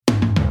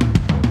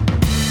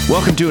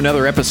Welcome to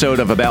another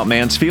episode of About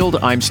Mansfield.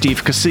 I'm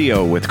Steve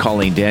Casillo with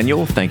Colleen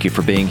Daniel. Thank you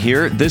for being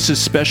here. This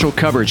is special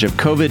coverage of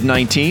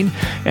COVID-19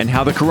 and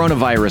how the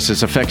coronavirus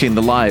is affecting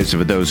the lives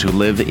of those who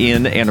live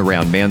in and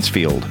around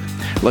Mansfield.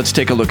 Let's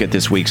take a look at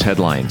this week's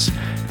headlines.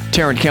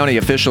 Tarrant County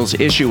officials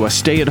issue a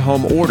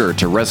stay-at-home order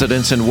to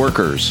residents and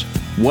workers.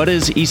 What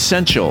is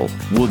essential?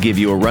 We'll give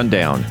you a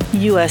rundown.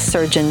 U.S.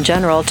 Surgeon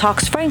General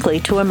talks frankly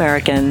to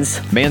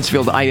Americans.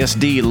 Mansfield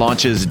ISD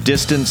launches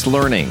distance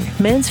learning.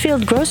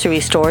 Mansfield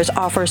grocery stores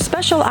offer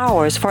special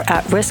hours for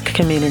at-risk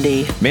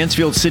community.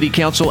 Mansfield City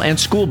Council and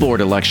school board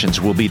elections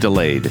will be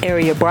delayed.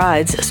 Area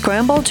brides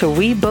scramble to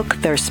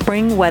rebook their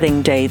spring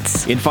wedding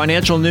dates. In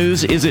financial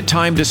news, is it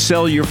time to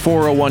sell your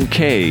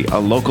 401k? A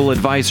local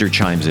advisor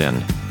chimes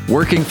in.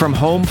 Working from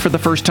home for the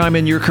first time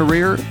in your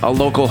career? A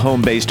local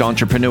home-based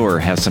entrepreneur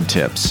has some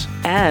tips.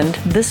 And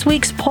this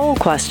week's poll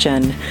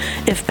question.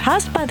 If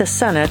passed by the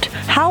Senate,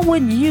 how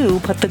would you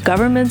put the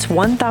government's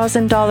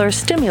 $1,000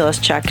 stimulus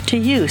check to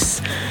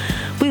use?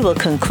 We will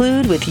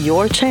conclude with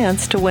your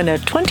chance to win a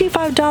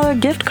 $25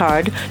 gift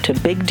card to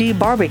Big D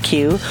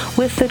Barbecue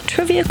with the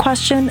trivia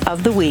question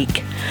of the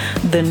week.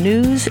 The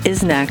news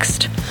is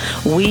next.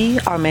 We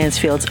are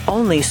Mansfield's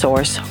only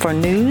source for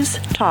news,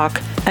 talk,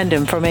 and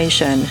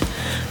information.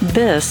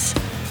 This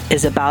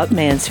is About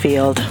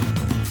Mansfield.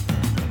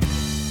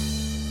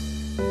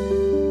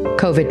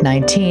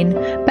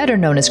 COVID-19, better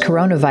known as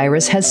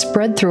coronavirus, has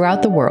spread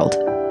throughout the world.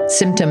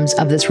 Symptoms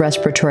of this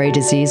respiratory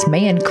disease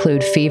may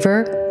include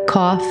fever,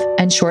 cough,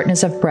 and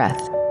shortness of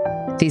breath.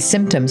 These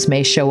symptoms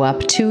may show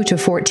up 2 to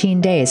 14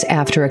 days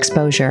after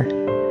exposure.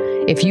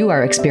 If you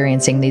are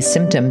experiencing these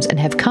symptoms and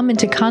have come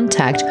into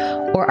contact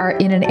or are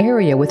in an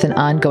area with an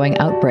ongoing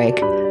outbreak,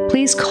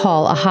 please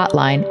call a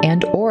hotline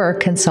and/or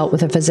consult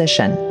with a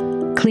physician.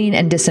 Clean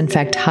and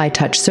disinfect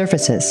high-touch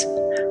surfaces.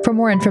 For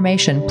more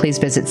information, please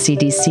visit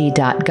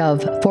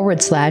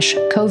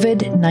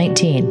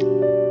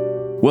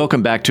cdc.gov/COVID-19.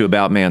 Welcome back to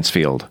About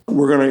Mansfield.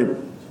 We're going to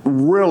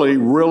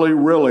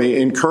really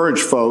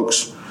encourage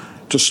folks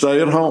to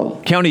stay at home.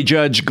 County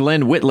Judge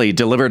Glenn Whitley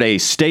delivered a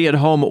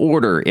stay-at-home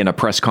order in a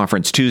press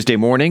conference Tuesday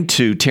morning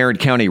to Tarrant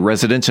County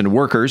residents and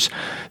workers.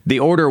 The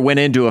order went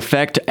into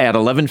effect at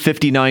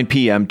 11:59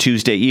 p.m.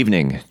 Tuesday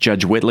evening.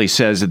 Judge Whitley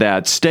says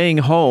that staying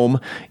home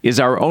is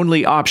our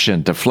only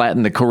option to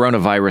flatten the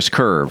coronavirus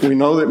curve. We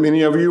know that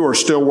many of you are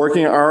still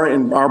working.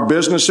 Our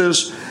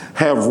businesses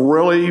have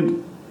really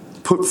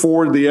put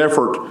forward the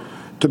effort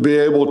to be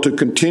able to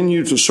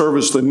continue to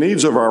service the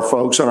needs of our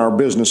folks and our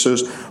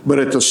businesses, but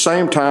at the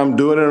same time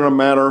do it in a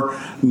manner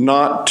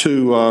not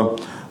to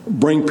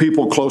bring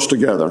people close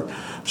together.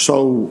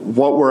 So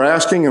what we're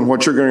asking and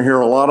what you're going to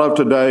hear a lot of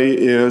today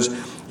is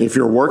if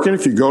you're working,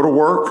 if you go to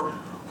work,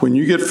 when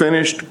you get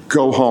finished,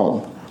 go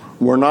home.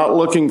 We're not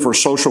looking for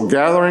social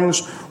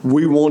gatherings.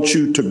 We want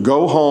you to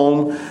go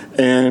home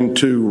and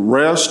to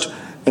rest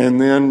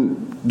and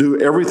then do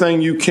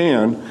everything you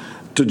can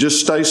to just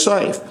stay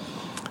safe.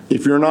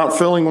 If you're not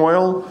feeling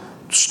well,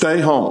 stay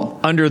home.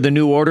 Under the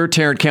new order,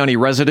 Tarrant County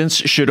residents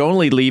should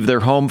only leave their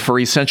home for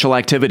essential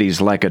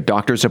activities like a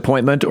doctor's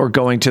appointment or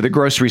going to the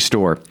grocery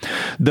store.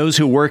 Those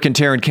who work in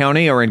Tarrant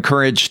County are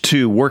encouraged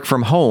to work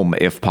from home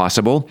if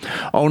possible.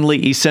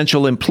 Only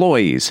essential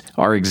employees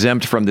are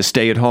exempt from the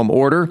stay-at-home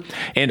order,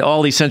 and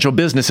all essential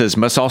businesses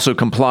must also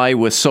comply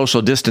with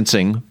social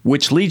distancing,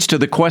 which leads to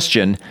the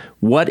question,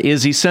 what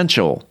is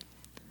essential?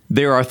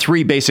 There are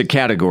 3 basic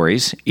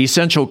categories: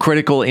 essential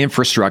critical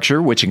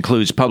infrastructure, which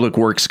includes public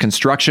works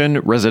construction,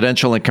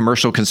 residential and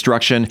commercial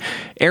construction,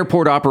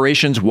 airport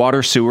operations,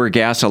 water, sewer,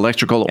 gas,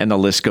 electrical, and the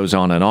list goes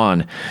on and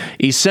on.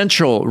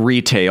 Essential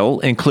retail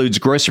includes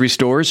grocery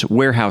stores,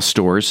 warehouse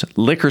stores,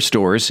 liquor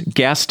stores,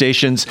 gas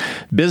stations,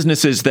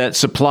 businesses that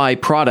supply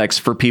products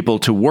for people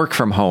to work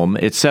from home,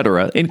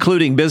 etc.,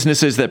 including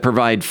businesses that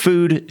provide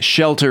food,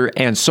 shelter,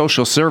 and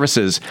social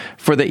services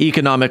for the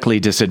economically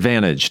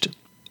disadvantaged.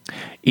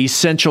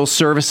 Essential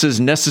services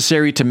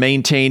necessary to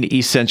maintain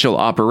essential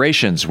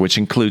operations, which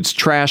includes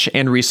trash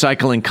and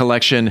recycling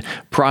collection,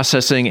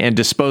 processing and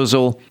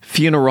disposal,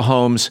 funeral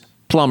homes,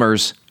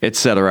 plumbers,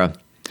 etc.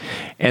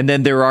 And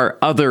then there are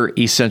other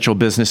essential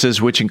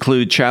businesses, which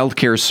include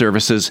childcare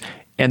services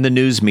and the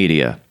news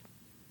media.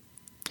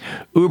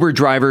 Uber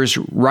drivers,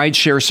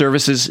 rideshare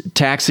services,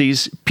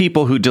 taxis,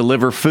 people who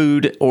deliver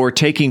food, or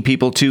taking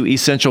people to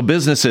essential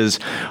businesses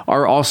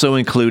are also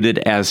included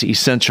as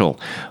essential.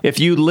 If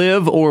you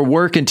live or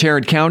work in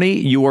Tarrant County,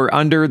 you are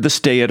under the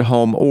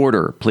stay-at-home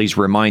order. Please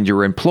remind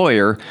your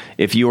employer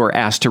if you are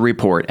asked to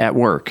report at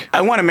work.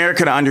 I want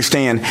America to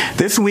understand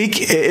this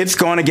week it's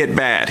going to get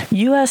bad.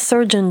 U.S.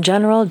 Surgeon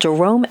General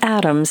Jerome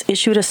Adams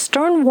issued a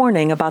stern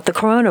warning about the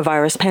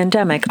coronavirus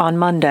pandemic on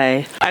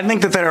Monday. I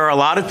think that there are a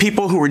lot of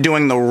people who are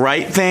doing the right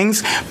right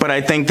things, but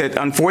I think that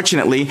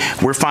unfortunately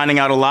we're finding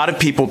out a lot of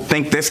people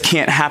think this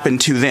can't happen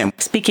to them.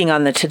 Speaking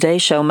on the Today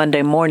Show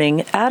Monday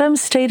morning,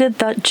 Adams stated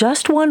that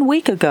just 1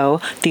 week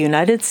ago, the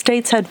United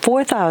States had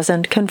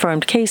 4,000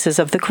 confirmed cases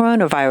of the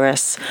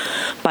coronavirus.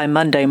 By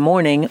Monday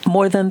morning,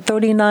 more than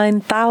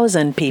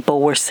 39,000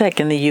 people were sick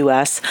in the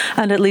U.S.,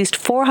 and at least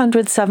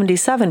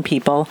 477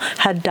 people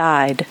had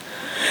died.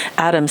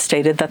 Adams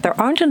stated that there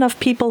aren't enough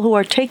people who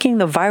are taking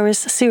the virus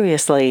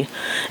seriously.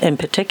 In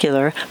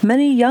particular,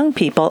 many young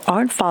people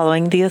aren't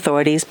following the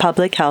authorities'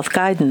 public health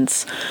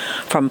guidance.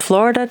 From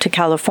Florida to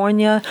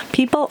California,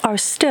 people are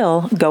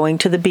still going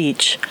to the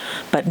beach.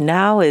 But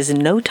now is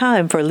no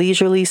time for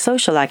leisurely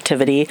social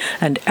activity,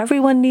 and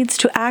everyone needs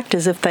to act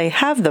as if they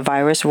have the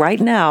virus right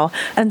now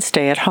and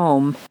stay at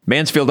home.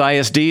 Mansfield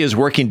ISD is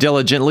working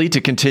diligently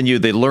to continue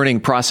the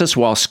learning process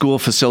while school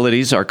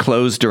facilities are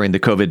closed during the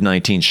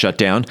COVID-19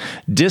 shutdown.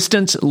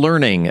 Distance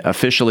learning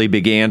officially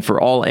began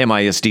for all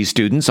MISD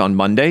students on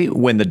Monday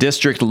when the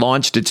district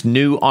launched its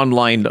new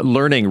online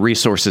learning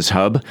resources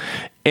hub.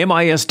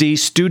 MISD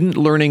Student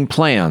Learning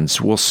Plans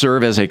will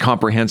serve as a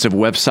comprehensive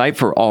website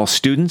for all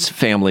students,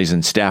 families,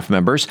 and staff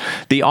members.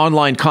 The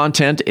online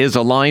content is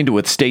aligned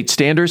with state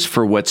standards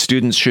for what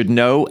students should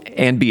know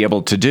and be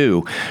able to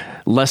do.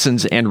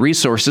 Lessons and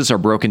resources are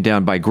broken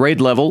down by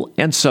grade level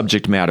and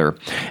subject matter.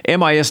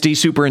 MISD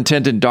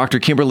Superintendent Dr.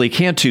 Kimberly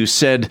Cantu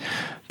said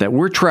that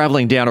we're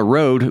traveling down a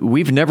road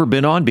we've never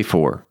been on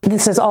before.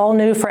 This is all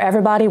new for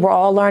everybody. We're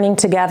all learning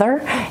together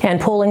and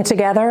pulling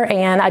together,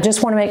 and I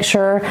just want to make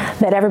sure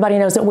that everybody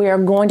knows that we are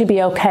going to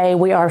be okay.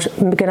 We are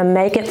going to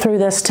make it through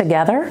this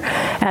together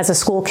as a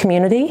school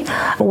community.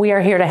 We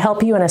are here to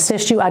help you and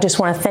assist you. I just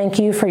want to thank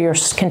you for your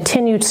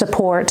continued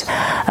support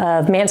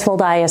of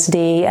Mansfield ISD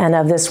and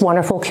of this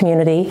wonderful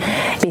community.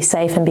 Be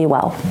safe and be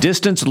well.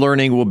 Distance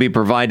learning will be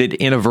provided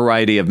in a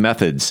variety of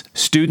methods.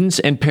 Students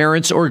and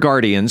parents or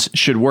guardians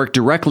should work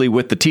directly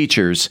with the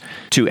teachers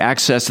to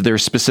access their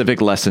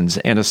specific lessons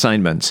and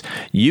assignments.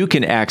 You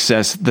can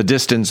access the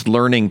distance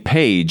learning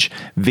page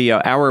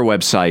via our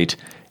website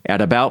at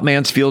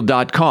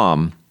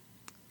aboutmansfield.com.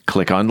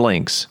 Click on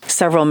links.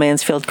 Several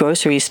Mansfield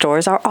grocery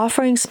stores are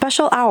offering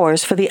special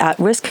hours for the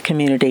at-risk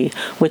community,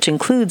 which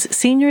includes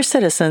senior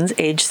citizens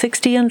age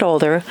 60 and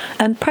older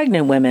and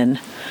pregnant women.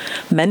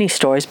 Many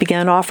stores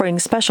began offering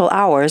special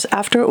hours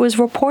after it was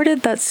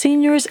reported that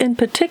seniors in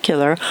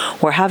particular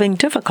were having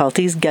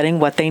difficulties getting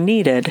what they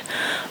needed.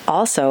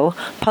 Also,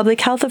 public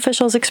health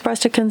officials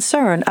expressed a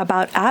concern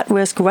about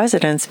at-risk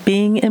residents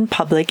being in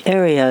public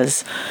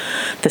areas.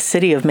 The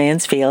city of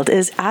Mansfield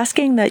is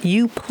asking that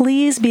you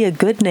please be a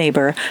good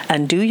neighbor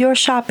and do your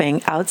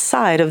shopping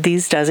outside of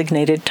these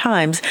designated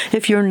times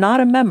if you're not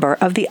a member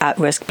of the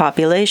at-risk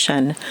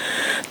population.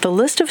 The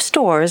list of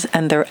stores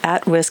and their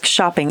at-risk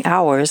shopping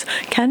hours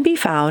can be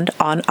found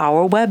on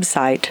our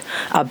website,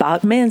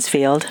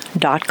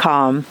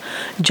 aboutmansfield.com.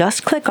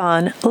 Just click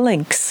on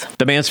links.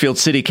 The Mansfield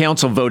City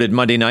Council voted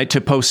Monday night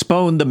to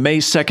postpone the May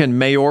 2nd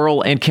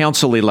mayoral and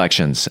council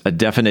elections. A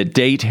definite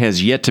date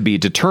has yet to be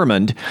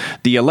determined.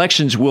 The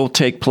elections will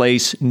take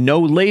place no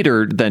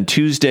later than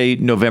Tuesday,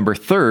 November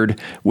 3rd,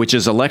 which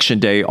is Election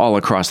Day all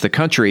across the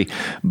country,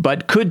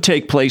 but could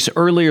take place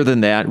earlier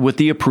than that with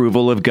the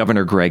approval of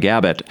Governor Greg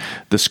Abbott.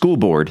 The school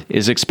board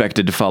is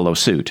expected to follow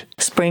suit.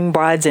 Spring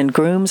brides and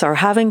grooms are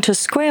having to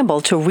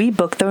scramble to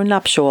rebook their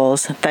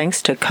nuptials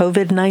thanks to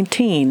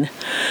COVID-19.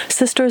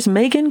 Sisters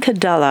Megan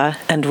Cadella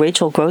and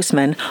Rachel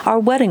Grossman are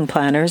wedding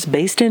planners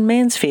based in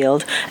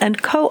Mansfield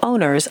and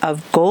co-owners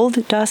of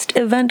Gold Dust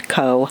Event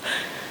Co.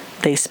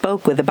 They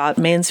spoke with About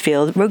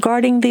Mansfield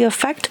regarding the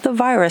effect the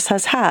virus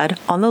has had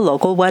on the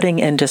local wedding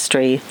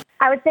industry.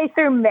 I would say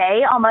through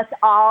May, almost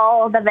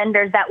all the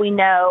vendors that we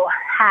know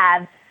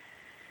have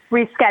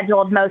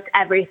rescheduled most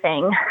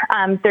everything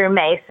through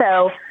May.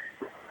 So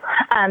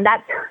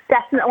that's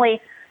definitely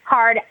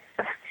hard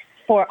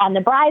on the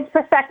bride's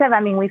perspective.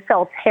 I mean, we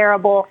feel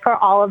terrible for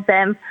all of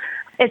them.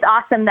 It's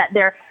awesome that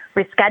they're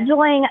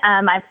rescheduling.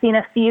 I've seen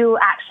a few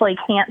actually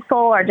cancel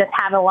or just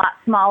have a lot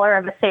smaller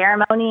of a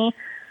ceremony.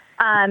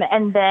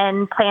 And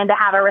then plan to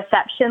have a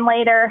reception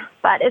later.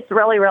 But it's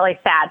really, really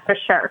sad for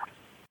sure.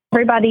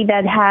 Everybody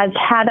that has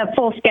had a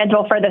full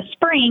schedule for the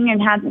spring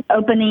and has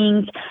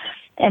openings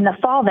in the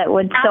fall that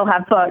would still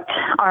have booked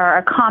are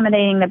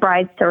accommodating the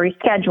brides to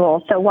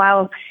reschedule. So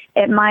while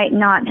it might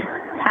not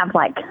have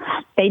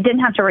they didn't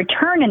have to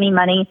return any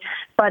money,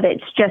 but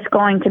it's just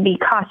going to be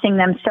costing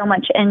them so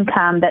much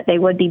income that they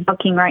would be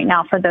booking right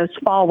now for those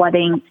fall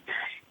weddings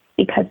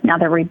because now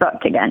they're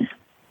rebooked again.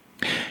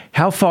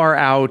 How far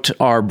out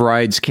are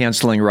brides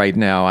canceling right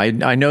now?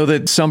 I know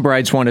that some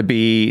brides want to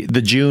be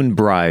the June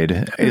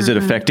bride. Is it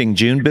affecting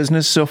June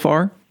business so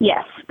far?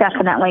 Yes,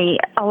 definitely.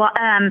 A lot,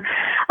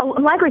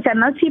 like we said,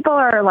 most people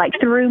are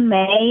through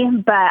May,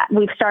 but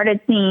we've started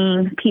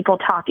seeing people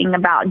talking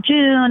about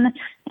June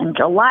and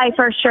July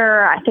for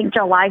sure. I think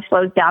July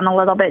slows down a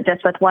little bit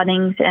just with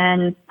weddings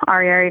in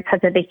our area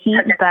because of the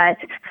heat, but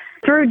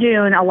through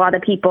June, a lot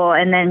of people,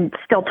 and then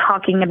still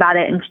talking about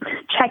it and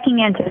checking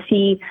in to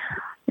see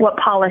what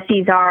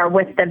policies are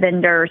with the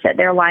vendors that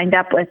they're lined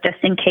up with,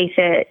 just in case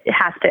it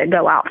has to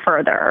go out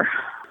further.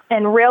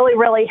 And really,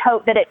 really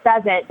hope that it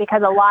doesn't,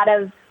 because a lot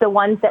of the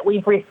ones that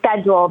we've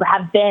rescheduled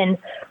have been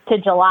to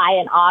July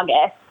and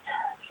August.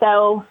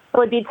 So it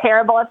would be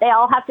terrible if they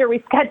all have to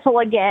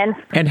reschedule again.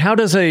 And how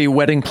does a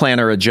wedding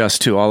planner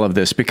adjust to all of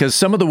this? Because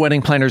some of the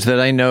wedding planners that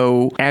I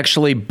know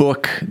actually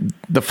book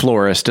the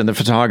florist and the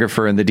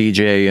photographer and the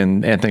DJ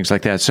and things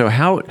like that. So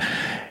how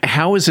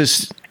is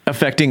this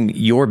affecting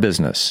your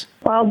business?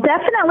 Well,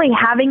 definitely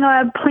having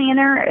a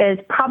planner is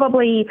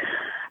probably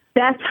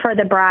best for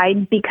the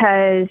bride,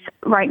 because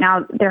right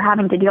now they're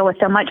having to deal with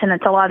so much and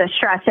it's a lot of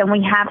stress. And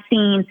we have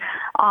seen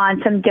on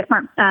some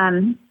different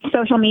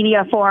social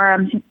media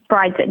forums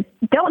brides that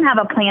don't have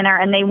a planner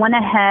and they went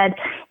ahead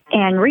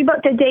and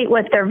rebooked a date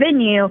with their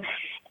venue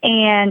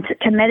and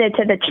committed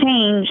to the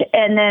change,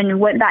 and then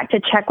went back to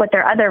check with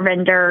their other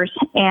vendors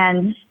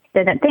and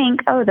didn't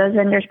think, oh, those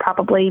vendors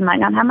probably might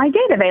not have my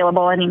date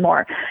available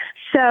anymore.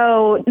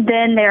 So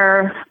then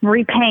they're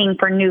repaying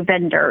for new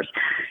vendors.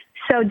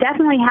 So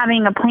definitely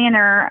having a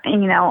planner,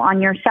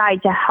 on your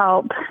side to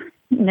help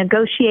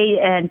negotiate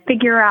and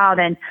figure out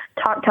and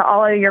talk to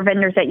all of your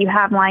vendors that you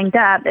have lined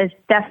up is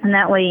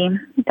definitely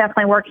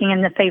working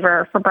in the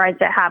favor for brides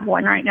that have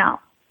one right now.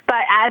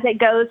 But as it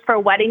goes for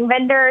wedding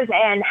vendors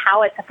and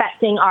how it's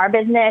affecting our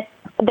business,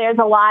 there's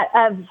a lot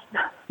of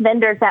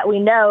vendors that we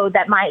know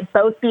that might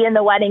both be in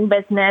the wedding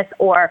business,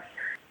 or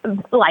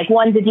like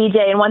one's a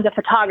DJ and one's a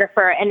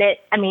photographer. And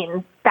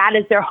that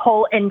is their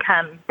whole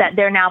income that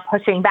they're now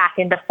pushing back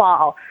into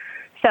fall.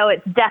 So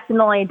it's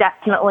definitely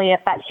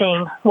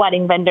affecting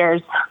wedding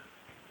vendors.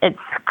 It's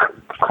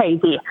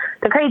crazy.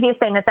 The craziest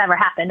thing that's ever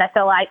happened, I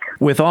feel like.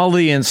 With all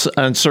the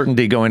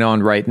uncertainty going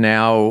on right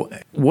now,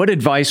 what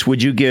advice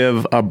would you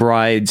give a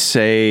bride,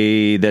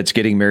 say, that's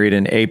getting married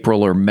in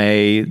April or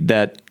May,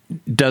 that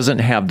doesn't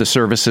have the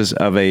services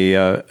of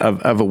a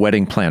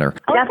wedding planner?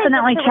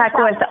 Definitely check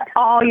with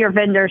all your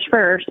vendors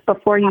first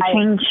before you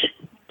change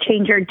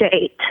your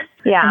date.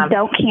 Yeah. And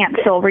don't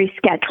cancel,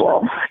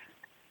 reschedule.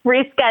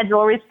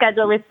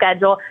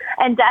 Reschedule.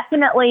 And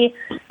definitely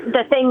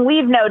the thing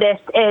we've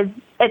noticed is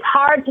it's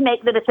hard to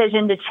make the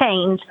decision to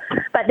change,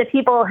 but the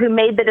people who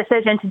made the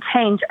decision to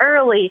change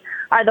early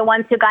are the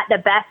ones who got the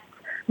best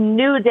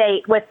new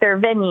date with their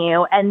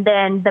venue, and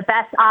then the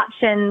best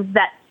options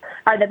that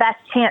are the best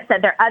chance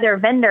that their other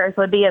vendors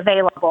would be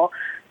available.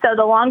 So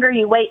the longer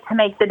you wait to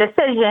make the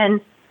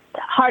decision,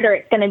 the harder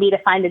it's going to be to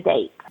find a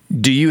date.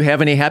 Do you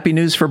have any happy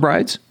news for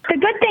brides? The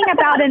good thing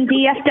about in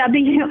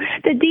DFW,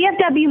 the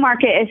DFW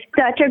market is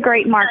such a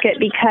great market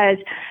because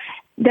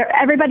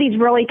everybody's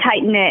really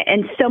tight-knit,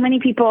 and so many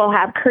people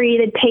have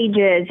created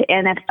pages,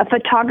 and if a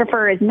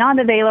photographer is not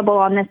available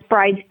on this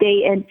bride's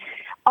date, and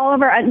all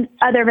of our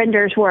other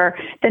vendors were,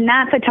 then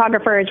that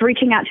photographer is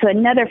reaching out to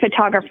another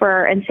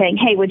photographer and saying,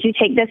 hey, would you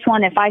take this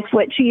one if I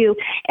switch you?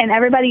 And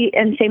everybody,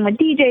 and same with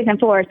DJs and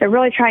florists, they're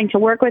really trying to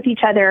work with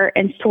each other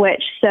and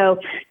switch so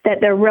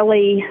that they're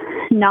really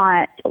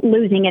not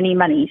losing any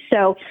money.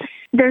 So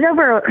there's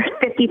over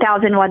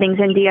 50,000 weddings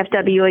in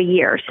DFW a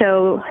year,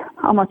 so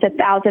almost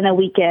 1,000 a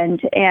weekend.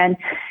 And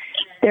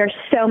there's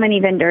so many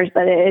vendors,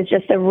 but it is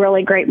just a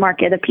really great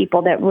market of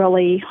people that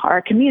really are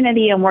a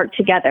community and work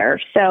together.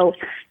 So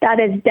that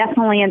is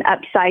definitely an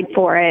upside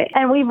for it.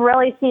 And we've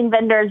really seen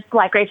vendors,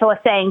 like Rachel was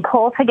saying,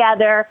 pull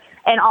together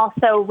and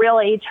also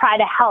really try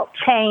to help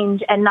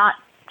change and not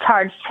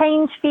charge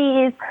change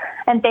fees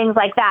and things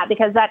like that,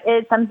 because that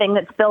is something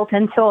that's built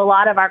into a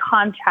lot of our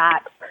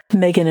contracts.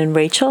 Megan and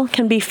Rachel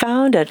can be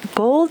found at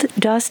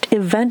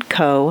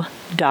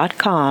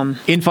goldusteventco.com.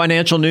 In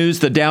financial news,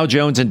 the Dow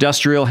Jones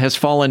Industrial has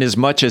fallen as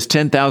much as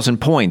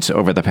 10,000 points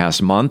over the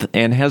past month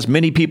and has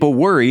many people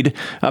worried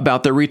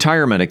about their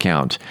retirement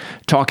account.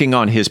 Talking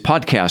on his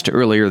podcast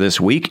earlier this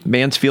week,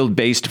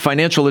 Mansfield-based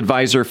financial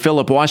advisor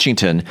Philip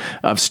Washington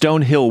of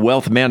Stonehill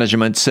Wealth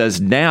Management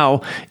says now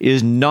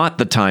is not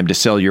the time to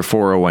sell your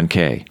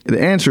 401k.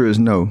 The answer is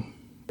no.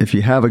 If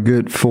you have a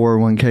good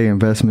 401k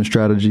investment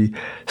strategy,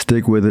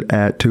 stick with it,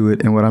 add to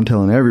it. And what I'm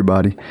telling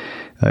everybody,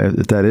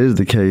 if that is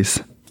the case,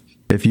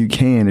 if you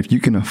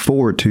can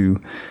afford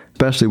to,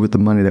 especially with the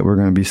money that we're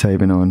going to be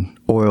saving on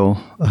oil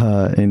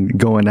and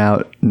going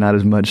out, not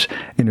as much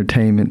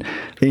entertainment,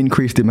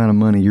 increase the amount of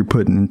money you're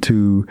putting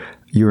into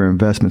your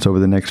investments over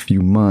the next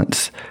few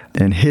months.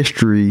 And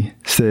history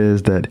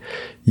says that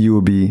you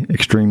will be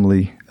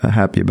extremely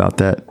happy about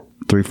that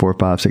 3, 4,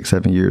 5, 6,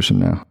 7 years from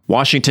now.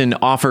 Washington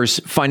offers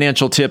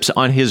financial tips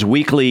on his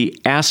weekly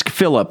Ask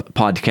Philip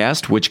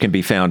podcast, which can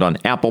be found on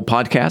Apple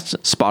Podcasts,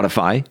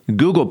 Spotify,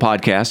 Google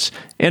Podcasts,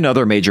 and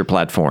other major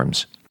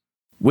platforms.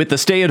 With the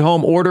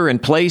stay-at-home order in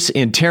place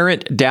in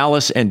Tarrant,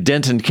 Dallas, and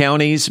Denton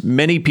counties,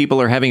 many people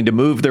are having to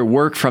move their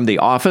work from the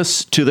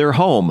office to their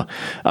home.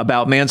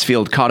 About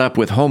Mansfield caught up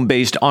with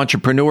home-based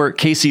entrepreneur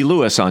Casey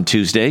Lewis on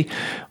Tuesday,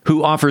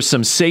 who offers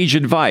some sage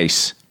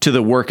advice to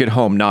the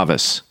work-at-home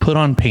novice. Put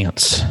on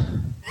pants.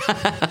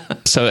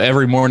 So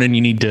every morning you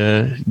need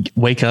to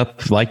wake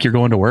up like you're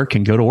going to work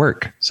and go to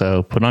work.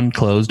 So put on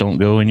clothes, don't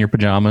go in your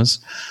pajamas.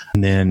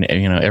 And then,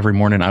 every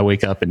morning I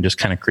wake up and just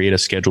kind of create a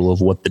schedule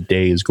of what the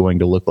day is going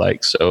to look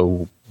like.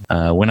 So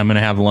when I'm going to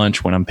have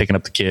lunch, when I'm picking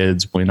up the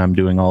kids, when I'm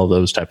doing all of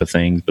those type of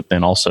things, but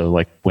then also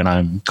like when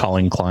I'm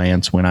calling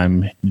clients, when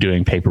I'm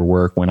doing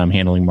paperwork, when I'm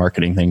handling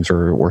marketing things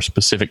or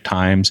specific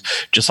times,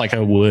 just like I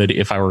would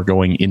if I were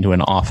going into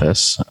an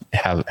office,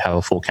 have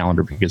a full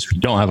calendar, because if you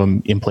don't have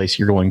them in place,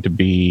 you're going to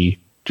be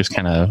just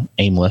kind of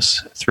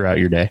aimless throughout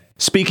your day.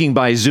 Speaking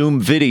by Zoom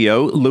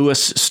video,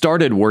 Lewis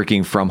started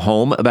working from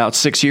home about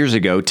 6 years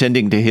ago,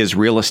 tending to his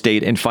real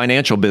estate and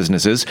financial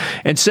businesses,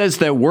 and says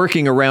that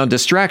working around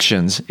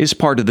distractions is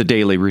part of the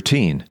daily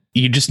routine.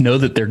 You just know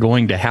that they're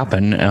going to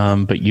happen,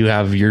 but you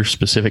have your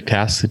specific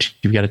tasks that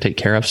you've got to take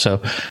care of.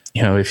 So,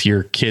 if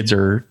your kids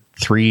are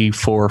 3,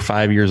 4,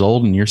 5 years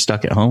old and you're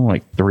stuck at home,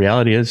 like the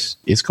reality is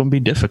it's going to be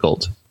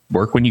difficult.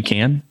 Work when you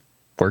can.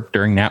 Work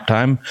during nap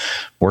time,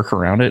 work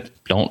around it.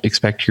 Don't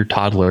expect your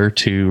toddler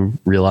to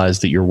realize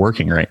that you're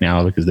working right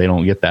now, because they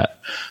don't get that.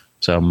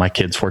 So my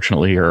kids,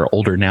 fortunately, are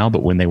older now,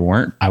 but when they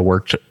weren't, I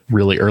worked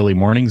really early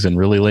mornings and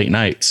really late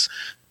nights.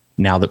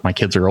 Now that my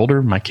kids are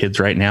older, my kids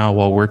right now,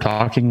 while we're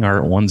talking,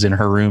 one's in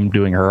her room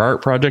doing her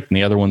art project and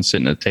the other one's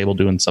sitting at a table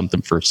doing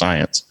something for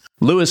science.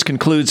 Lewis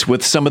concludes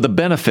with some of the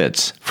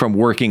benefits from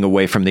working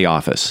away from the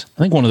office. I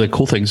think one of the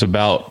cool things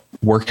about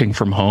working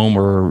from home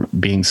or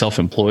being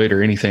self-employed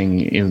or anything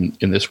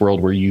in this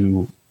world where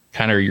you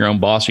kind of are your own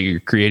boss or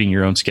you're creating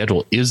your own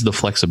schedule is the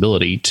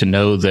flexibility to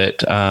know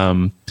that,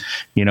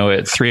 at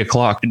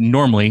 3:00,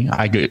 normally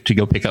I get to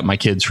go pick up my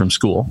kids from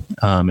school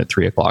at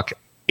 3:00.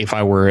 If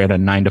I were at a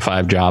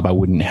 9-to-5 job, I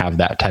wouldn't have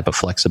that type of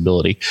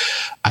flexibility.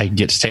 I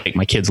get to take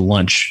my kids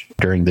lunch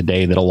during the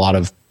day that a lot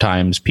of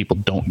times people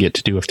don't get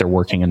to do if they're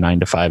working a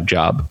 9-to-5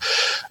 job.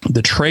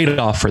 The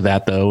trade-off for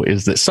that, though,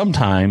 is that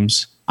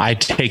sometimes I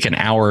take an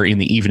hour in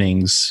the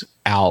evenings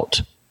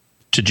out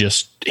to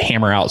just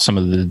hammer out some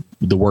of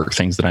the work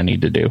things that I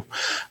need to do.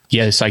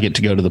 Yes, I get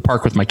to go to the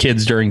park with my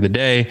kids during the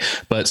day,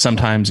 but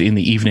sometimes in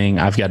the evening,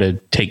 I've got to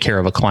take care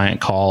of a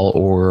client call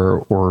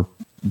or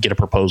get a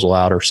proposal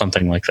out or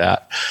something like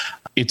that.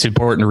 It's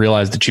important to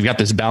realize that you've got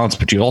this balance,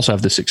 but you also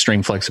have this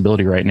extreme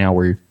flexibility right now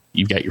where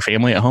you've got your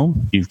family at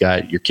home, you've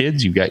got your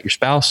kids, you've got your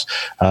spouse.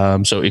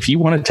 So if you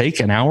want to take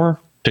an hour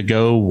to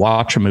go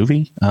watch a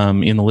movie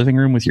in the living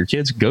room with your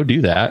kids, go do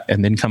that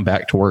and then come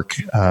back to work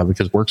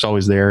because work's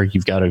always there.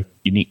 You've got a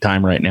unique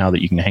time right now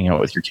that you can hang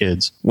out with your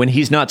kids. When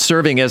he's not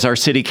serving as our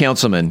city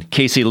councilman,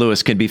 Casey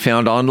Lewis can be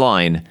found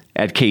online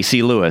at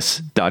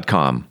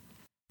caseylewis.com.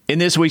 In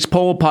this week's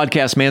poll,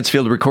 Podcast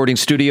Mansfield Recording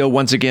Studio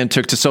once again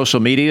took to social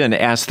media and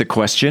asked the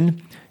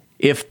question,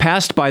 if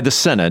passed by the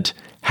Senate,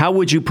 how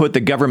would you put the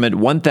government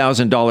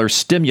 $1,000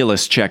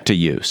 stimulus check to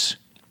use?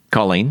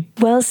 Colleen?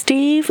 Well,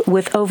 Steve,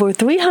 with over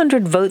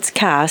 300 votes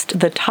cast,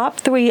 the top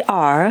three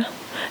are: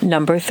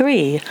 number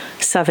 3,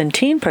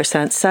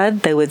 17% said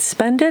they would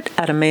spend it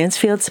at a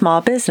Mansfield small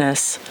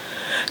business.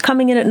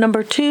 Coming in at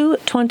number 2,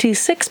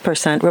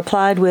 26%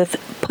 replied with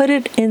put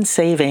it in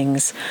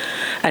savings.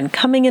 And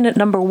coming in at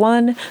number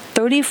 1,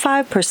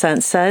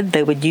 35% said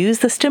they would use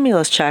the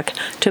stimulus check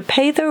to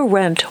pay their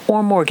rent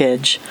or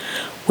mortgage.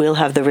 We'll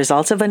have the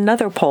results of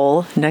another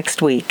poll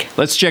next week.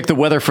 Let's check the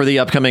weather for the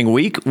upcoming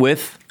week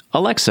with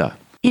Alexa.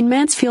 In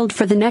Mansfield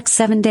for the next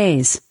 7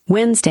 days.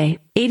 Wednesday,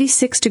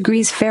 86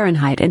 degrees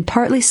Fahrenheit and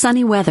partly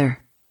sunny weather.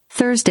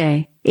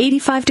 Thursday,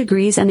 85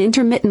 degrees and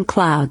intermittent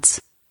clouds.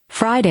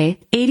 Friday,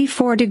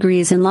 84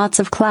 degrees and lots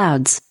of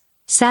clouds.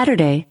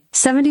 Saturday,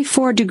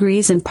 74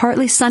 degrees and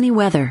partly sunny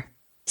weather.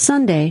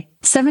 Sunday,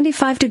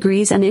 75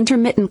 degrees and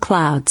intermittent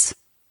clouds.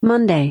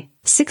 Monday,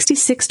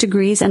 66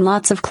 degrees and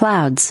lots of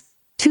clouds.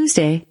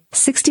 Tuesday,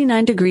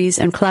 69 degrees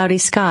and cloudy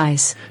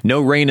skies. No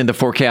rain in the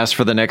forecast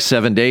for the next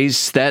 7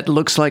 days. That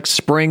looks like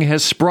spring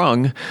has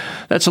sprung.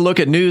 That's a look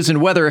at news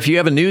and weather. If you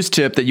have a news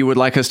tip that you would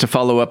like us to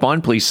follow up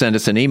on, please send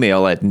us an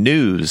email at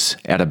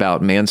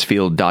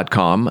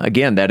news@aboutmansfield.com.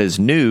 Again, that is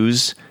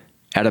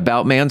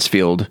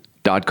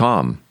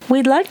news@aboutmansfield.com.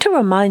 We'd like to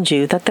remind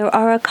you that there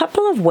are a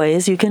couple of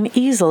ways you can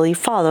easily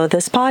follow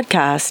this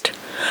podcast.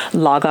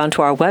 Log on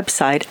to our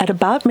website at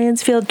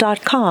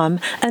aboutmansfield.com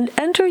and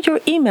enter your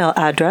email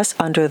address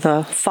under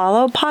the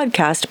Follow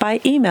Podcast by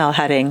Email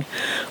heading,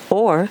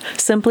 or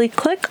simply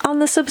click on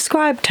the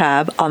Subscribe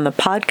tab on the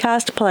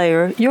podcast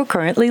player you're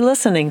currently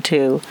listening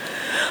to.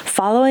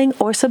 Following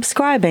or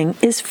subscribing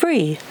is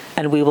free,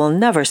 and we will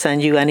never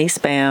send you any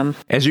spam.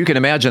 As you can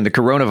imagine, the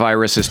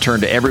coronavirus has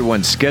turned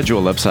everyone's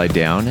schedule upside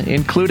down,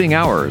 including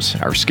ours.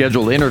 Our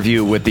scheduled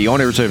interview with the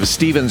owners of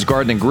Stevens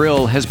Garden &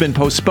 Grill has been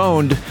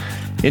postponed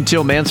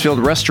until Mansfield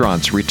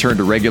restaurants return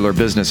to regular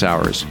business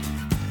hours.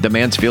 The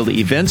Mansfield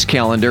events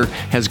calendar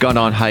has gone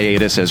on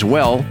hiatus as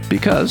well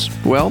because,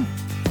 well,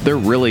 there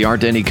really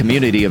aren't any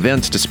community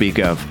events to speak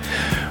of.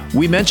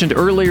 We mentioned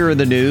earlier in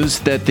the news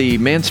that the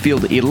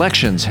Mansfield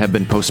elections have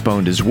been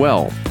postponed as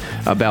well.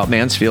 About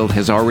Mansfield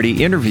has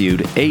already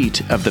interviewed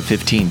 8 of the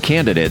 15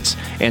 candidates,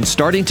 and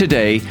starting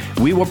today,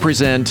 we will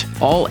present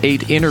all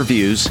 8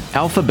 interviews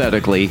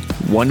alphabetically,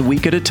 1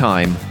 week at a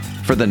time,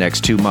 for the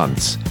next 2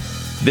 months.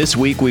 This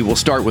week, we will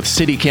start with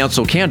City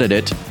Council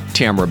candidate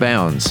Tamara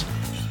Bounds.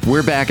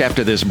 We're back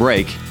after this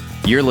break.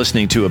 You're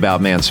listening to About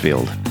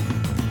Mansfield.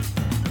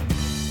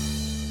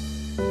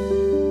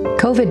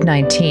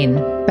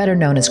 COVID-19, better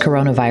known as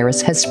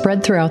coronavirus, has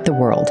spread throughout the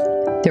world.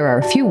 There are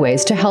a few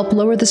ways to help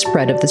lower the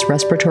spread of this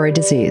respiratory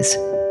disease.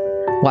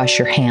 Wash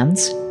your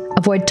hands,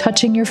 avoid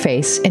touching your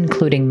face,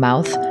 including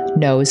mouth,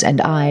 nose, and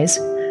eyes,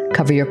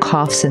 cover your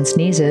coughs and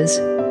sneezes,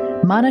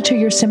 monitor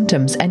your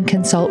symptoms, and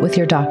consult with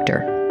your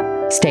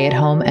doctor. Stay at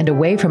home and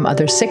away from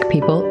other sick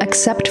people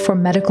except for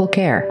medical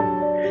care.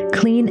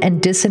 Clean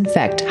and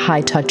disinfect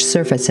high-touch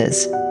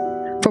surfaces.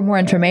 For more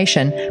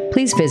information,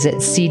 please visit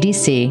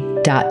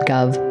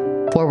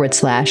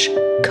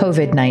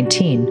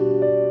cdc.gov/COVID-19.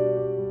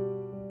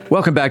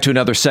 Welcome back to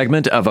another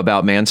segment of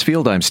About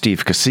Mansfield. I'm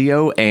Steve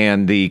Casillo,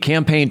 and the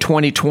campaign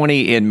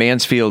 2020 in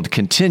Mansfield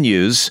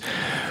continues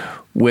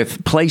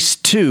with Place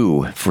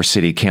 2 for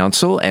City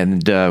Council,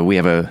 and we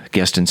have a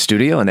guest in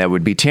studio, and that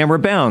would be Tamara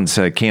Bounds,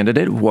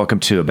 candidate. Welcome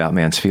to About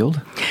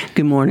Mansfield.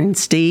 Good morning,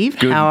 Steve.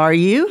 Good. How are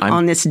you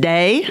on this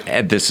day?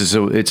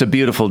 It's a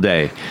beautiful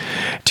day.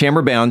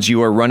 Tamara Bounds,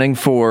 you are running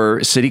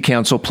for City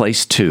Council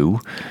Place 2,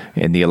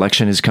 and the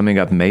election is coming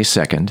up May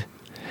 2nd.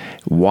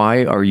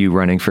 Why are you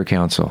running for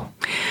council?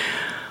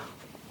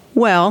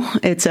 Well,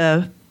 it's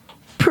a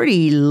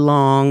pretty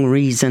long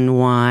reason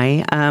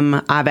why.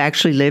 I've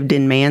actually lived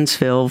in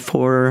Mansfield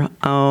for,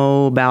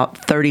 about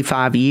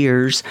 35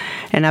 years,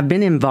 and I've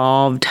been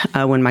involved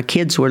when my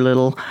kids were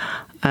little,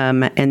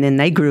 and then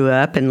they grew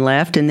up and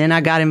left, and then I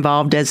got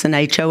involved as an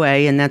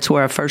HOA, and that's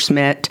where I first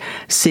met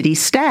city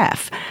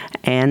staff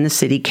and the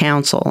city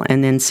council.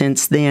 And then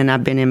since then,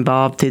 I've been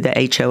involved through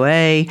the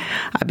HOA.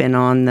 I've been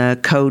on the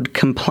Code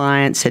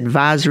Compliance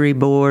Advisory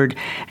Board,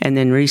 and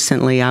then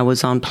recently I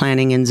was on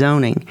Planning and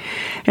Zoning.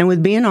 And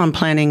with being on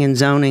Planning and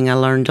Zoning, I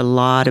learned a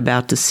lot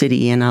about the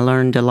city, and I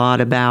learned a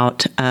lot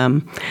about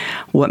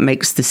what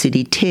makes the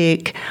city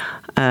tick,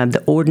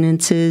 the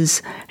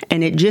ordinances,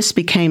 and it just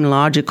became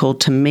logical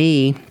to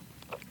me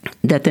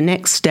that the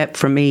next step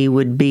for me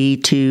would be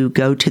to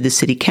go to the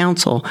city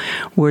council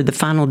where the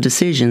final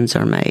decisions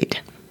are made.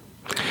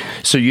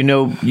 So you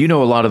know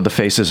a lot of the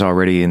faces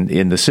already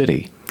in the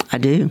city. I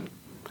do.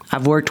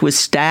 I've worked with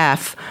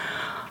staff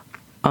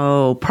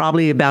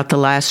probably about the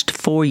last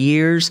 4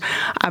 years.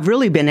 I've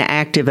really been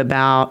active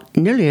about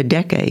nearly a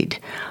decade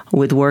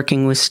with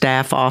working with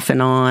staff off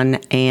and on,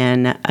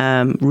 and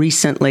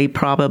recently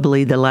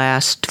probably the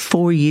last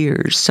 4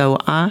 years. So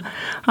I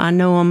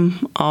know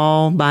them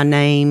all by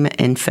name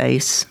and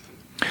face.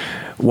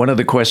 One of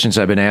the questions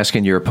I've been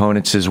asking your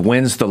opponents is,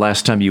 when's the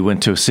last time you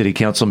went to a city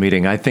council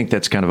meeting? I think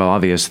that's kind of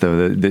obvious,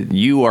 though, that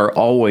you are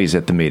always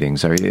at the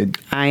meetings. Are you?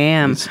 I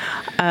am.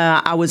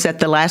 I was at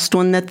the last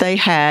one that they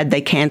had.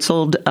 They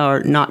canceled,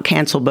 or not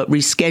canceled, but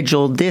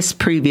rescheduled this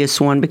previous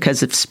one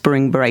because of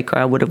spring break, or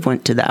I would have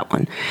went to that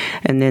one.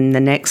 And then the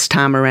next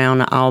time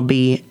around, I'll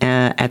be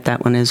at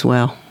that one as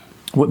well.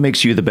 What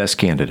makes you the best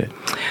candidate?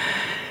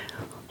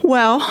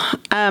 Well,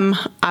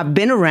 I've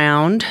been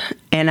around,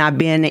 and I've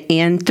been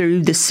in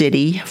through the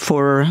city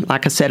for,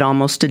 like I said,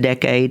 almost a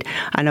decade.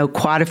 I know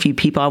quite a few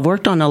people. I've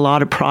worked on a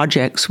lot of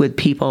projects with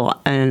people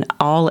in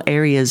all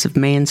areas of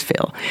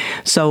Mansfield.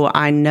 So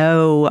I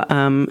know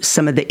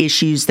some of the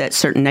issues that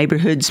certain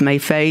neighborhoods may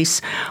face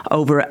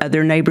over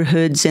other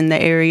neighborhoods in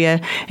the area.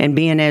 And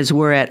being as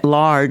we're at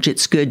large,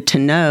 it's good to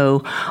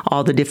know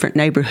all the different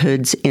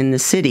neighborhoods in the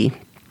city.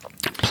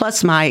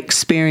 Plus my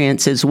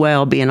experience as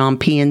well, being on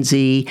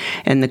P&Z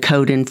and the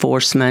code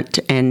enforcement,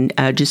 and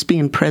just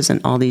being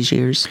present all these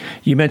years.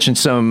 You mentioned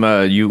some,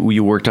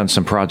 you worked on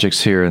some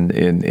projects here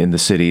in the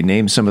city.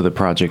 Name some of the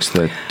projects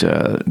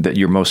that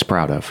you're most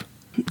proud of.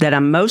 That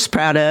I'm most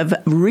proud of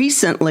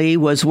recently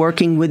was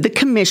working with the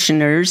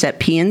commissioners at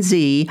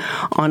P&Z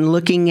on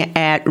looking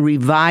at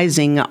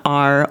revising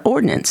our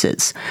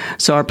ordinances,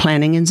 so our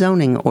planning and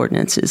zoning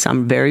ordinances.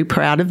 I'm very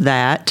proud of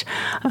that.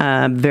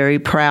 Very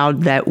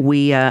proud that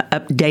we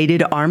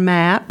updated our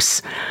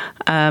maps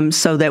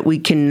so that we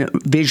can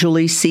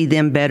visually see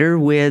them better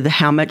with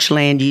how much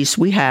land use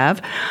we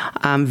have.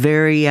 I'm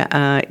very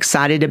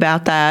excited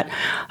about that.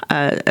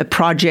 A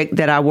project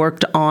that I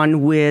worked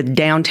on with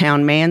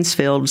downtown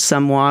Mansfield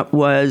somewhat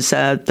was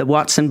the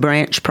Watson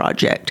Branch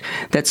project.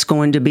 That's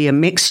going to be a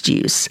mixed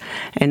use.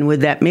 And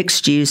with that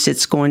mixed use,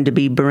 it's going to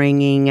be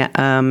bringing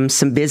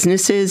some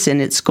businesses,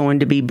 and it's going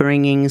to be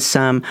bringing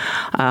some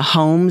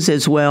homes,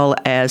 as well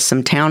as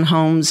some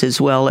townhomes, as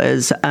well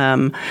as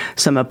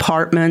some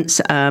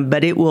apartments.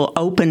 But it will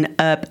open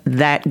up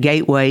that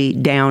gateway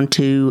down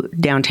to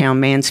downtown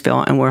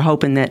Mansfield, and we're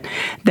hoping that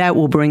that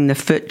will bring the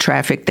foot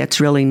traffic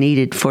that's really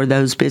needed for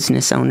those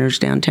business owners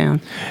downtown.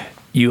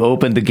 You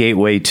opened the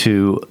gateway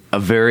to a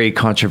very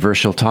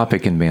controversial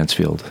topic in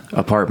Mansfield,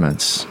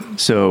 apartments.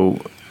 So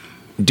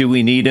Do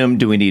we need them?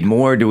 Do we need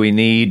more? Do we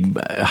need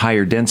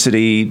higher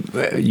density?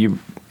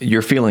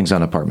 Your feelings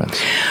on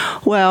apartments?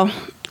 Well,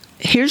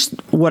 here's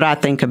what I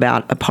think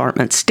about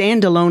apartments.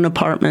 Standalone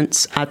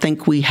apartments, I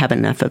think we have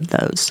enough of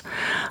those.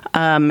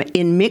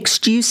 In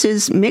mixed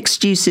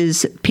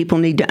uses, people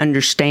need to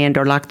understand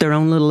are like their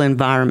own little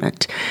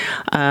environment.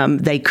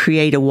 They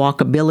create a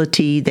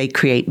walkability, they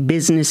create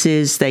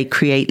businesses, they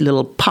create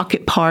little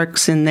pocket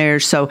parks in there.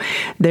 So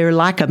they're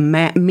like a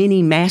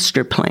mini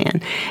master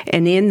plan.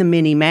 And in the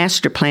mini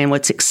master plan,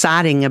 what's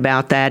exciting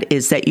about that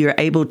is that you're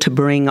able to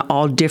bring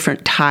all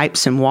different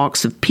types and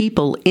walks of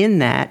people in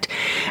that.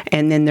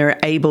 And then they're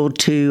able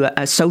to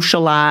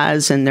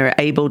socialize, and they're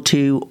able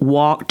to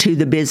walk to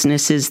the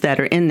businesses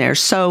that are in there.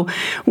 So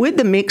with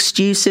the mixed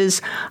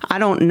uses, I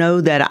don't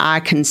know that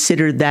I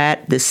consider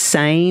that the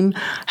same.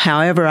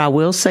 However, I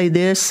will say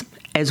this,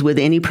 as with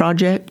any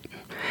project,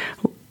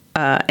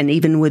 and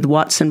even with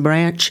Watson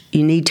Branch,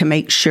 you need to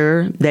make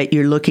sure that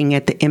you're looking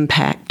at the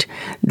impact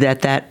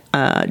that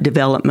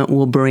development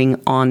will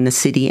bring on the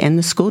city and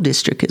the school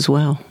district as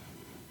well.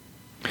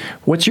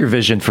 What's your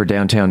vision for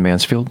downtown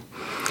Mansfield?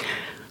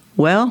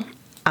 Well,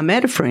 I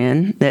met a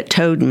friend that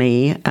told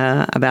me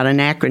about an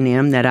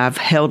acronym that I've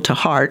held to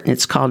heart, and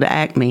it's called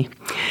ACME.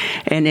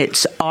 And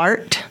it's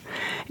art,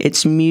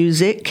 it's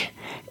music,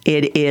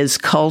 it is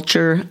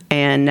culture,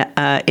 and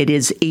it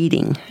is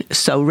eating,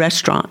 so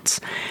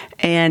restaurants.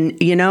 And,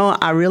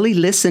 I really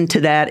listened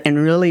to that and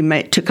really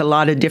took a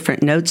lot of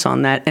different notes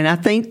on that. And I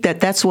think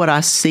that that's what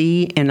I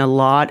see in a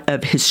lot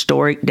of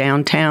historic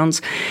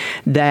downtowns,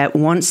 that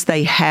once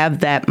they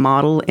have that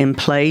model in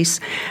place,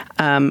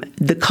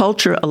 the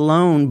culture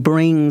alone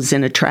brings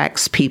and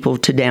attracts people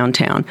to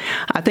downtown.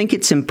 I think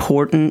it's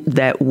important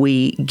that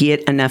we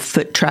get enough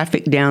foot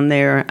traffic down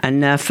there,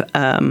 enough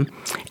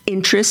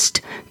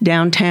interest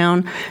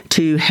downtown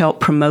to help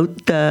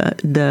promote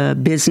the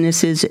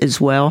businesses as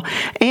well,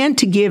 and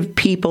to give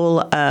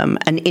people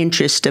an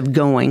interest of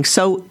going.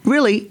 So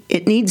really,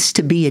 it needs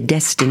to be a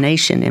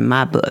destination in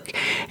my book.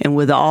 And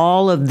with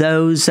all of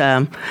those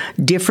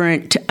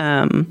different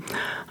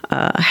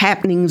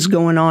happenings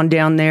going on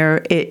down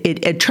there,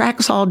 it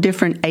attracts all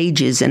different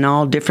ages and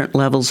all different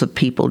levels of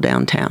people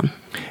downtown.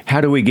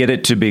 How do we get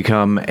it to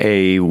become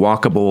a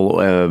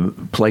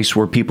walkable place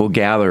where people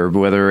gather,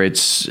 whether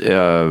it's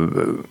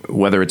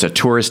a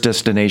tourist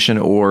destination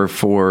or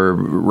for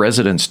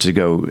residents to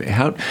go?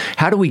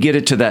 How do we get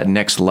it to that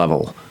next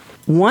level?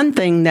 One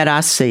thing that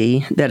I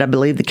see that I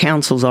believe the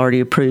council's already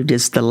approved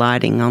is the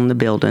lighting on the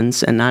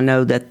buildings, and I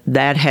know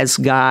that has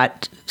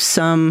got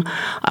some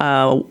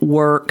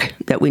work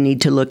that we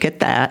need to look at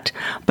that,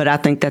 but I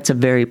think that's a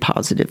very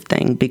positive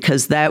thing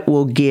because that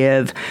will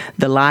give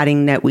the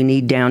lighting that we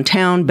need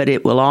downtown, but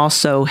it will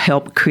also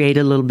help create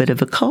a little bit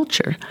of a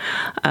culture,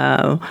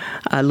 a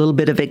little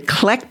bit of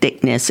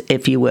eclecticness,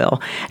 if you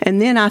will.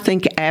 And then I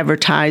think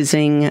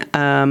advertising,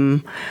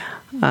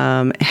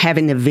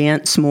 having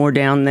events more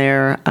down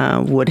there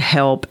would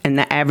help, and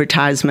the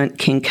advertisement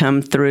can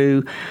come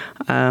through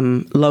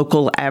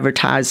local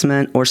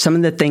advertisement or some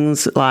of the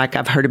things like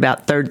I've heard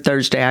about Third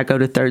Thursday. I go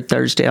to Third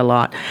Thursday a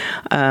lot.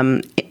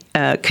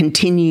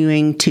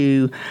 Continuing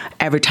to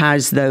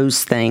advertise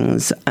those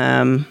things.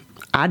 I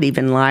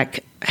even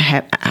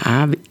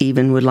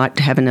would like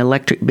to have an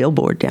electric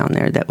billboard down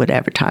there that would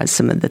advertise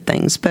some of the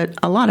things, but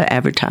a lot of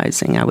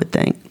advertising, I would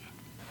think.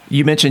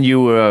 You mentioned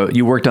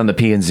you worked on the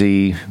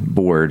P&Z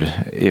board.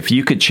 If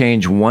you could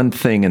change one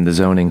thing in the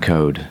zoning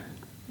code,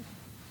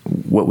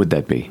 what would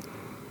that be?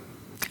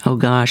 Oh,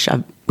 gosh.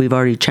 We've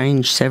already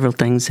changed several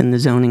things in the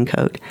zoning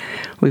code.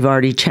 We've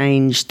already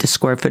changed the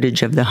square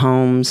footage of the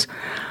homes.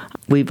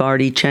 We've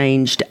already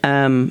changed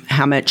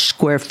how much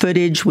square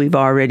footage. We've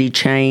already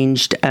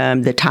changed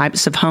the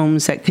types of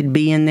homes that could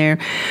be in there.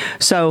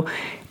 So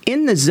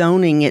in the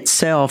zoning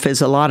itself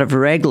is a lot of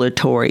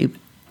regulatory.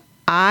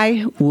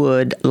 I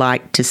would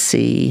like to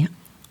see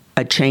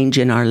a change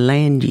in our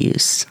land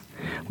use,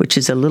 which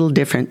is a little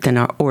different than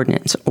our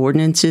ordinance.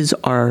 Ordinances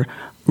are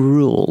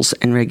rules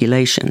and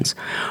regulations.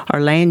 Our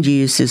land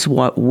use is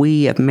what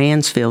we of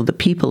Mansfield, the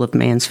people of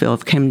Mansfield,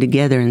 have come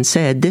together and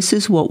said, this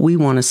is what we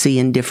want to see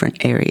in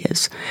different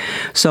areas.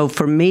 So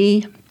for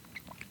me,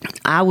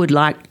 I would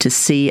like to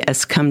see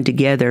us come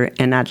together,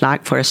 and I'd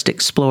like for us to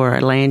explore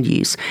our land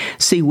use,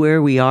 see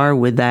where we are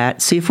with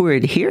that, see if we're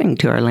adhering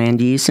to our land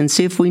use, and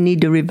see if we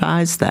need to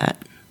revise that.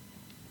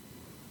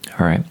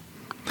 All right.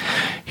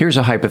 Here's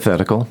a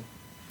hypothetical.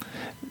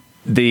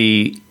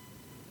 You've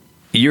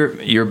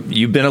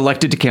been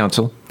elected to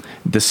council.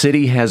 The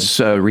city has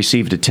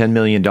received a $10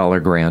 million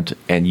grant,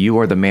 and you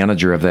are the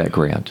manager of that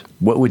grant.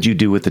 What would you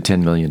do with the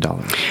 $10 million?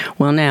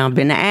 Well, now, I've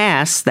been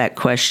asked that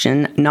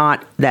question,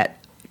 not that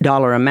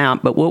dollar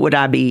amount, but what would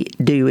I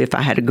do if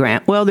I had a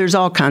grant? Well, there's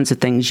all kinds of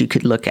things you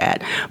could look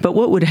at, but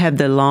what would have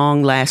the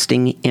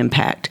long-lasting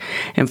impact?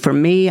 And for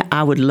me,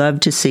 I would love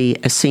to see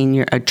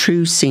a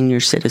true senior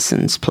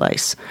citizens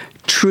place.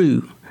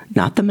 True,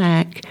 not the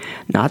MAC,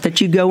 not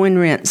that you go and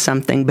rent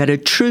something, but a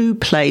true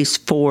place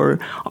for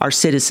our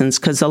citizens,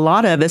 because a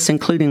lot of us,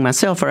 including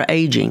myself, are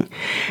aging,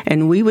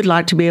 and we would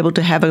like to be able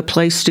to have a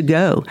place to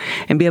go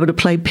and be able to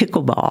play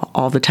pickleball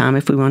all the time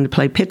if we wanted to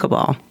play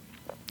pickleball.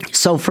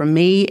 So for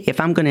me, if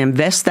I'm going to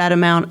invest that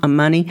amount of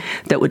money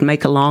that would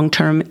make a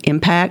long-term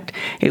impact,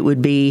 it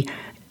would be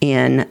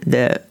in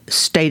the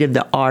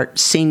state-of-the-art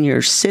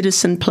senior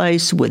citizen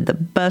place with the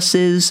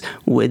buses,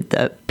 with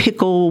the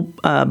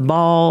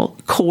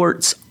pickleball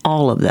courts,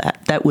 all of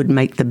that. That would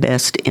make the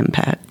best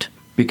impact.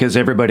 Because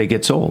everybody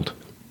gets old.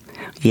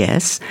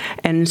 Yes,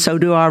 and so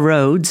do our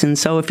roads. And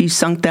so if you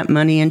sunk that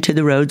money into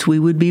the roads, we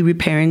would be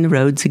repairing the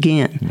roads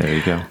again. There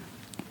you go.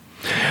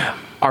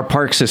 Our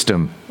park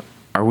system.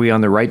 Are we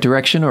on the right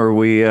direction,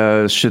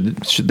 or should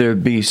there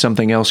be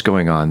something else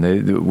going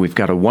on? We've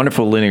got a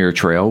wonderful linear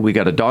trail. We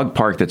got a dog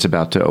park that's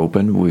about to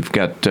open. We've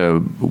got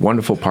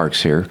wonderful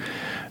parks here.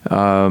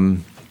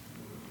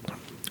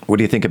 What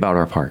do you think about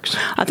our parks?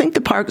 I think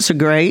the parks are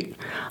great.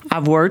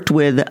 I've worked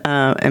with,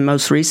 and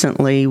most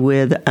recently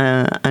with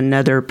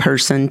another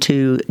person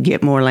to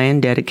get more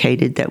land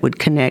dedicated that would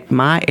connect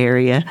my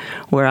area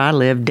where I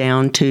live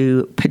down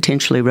to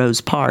potentially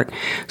Rose Park.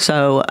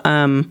 So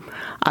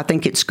I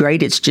think it's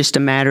great. It's just a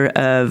matter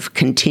of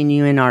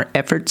continuing our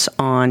efforts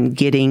on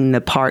getting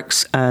the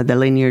parks, the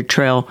linear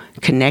trail,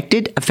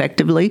 connected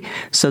effectively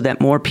so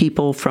that more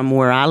people from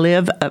where I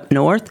live up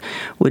north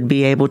would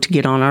be able to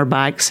get on our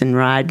bikes and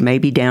ride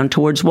maybe down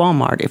towards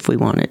Walmart if we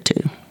wanted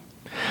to.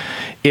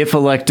 If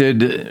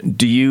elected,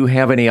 do you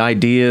have any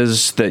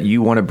ideas that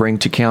you want to bring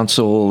to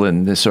council?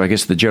 And so I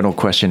guess the general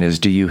question is,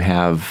 do you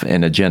have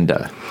an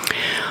agenda?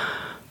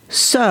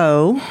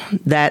 So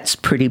that's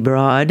pretty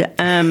broad.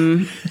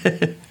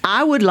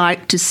 I would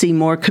like to see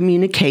more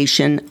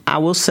communication. I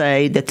will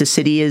say that the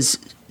city is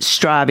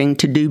striving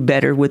to do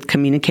better with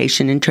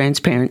communication and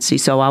transparency,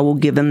 so I will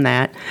give them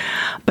that.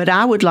 But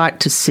I would like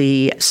to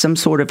see some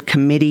sort of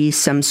committee,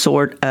 some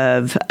sort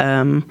of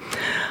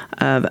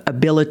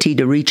ability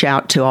to reach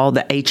out to all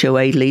the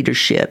HOA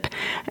leadership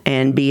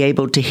and be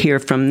able to hear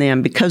from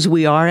them. Because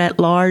we are at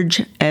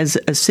large as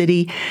a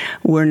city,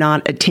 we're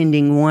not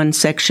attending one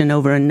section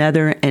over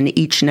another, and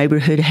each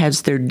neighborhood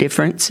has their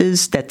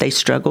differences that they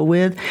struggle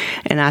with.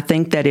 And I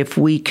think that if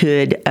we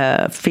could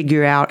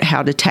figure out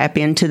how to tap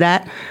into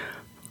that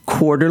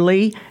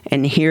quarterly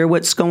and hear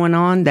what's going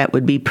on, that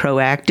would be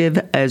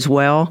proactive as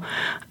well.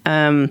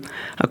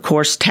 Of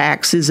course,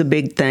 tax is a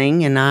big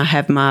thing, and I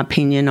have my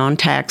opinion on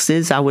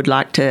taxes. I would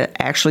like to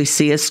actually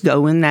see us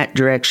go in that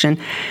direction.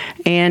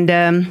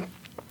 And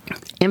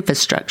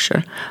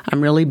infrastructure, I'm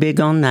really big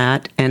on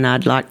that, and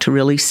I'd like to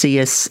really see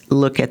us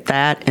look at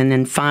that. And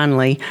then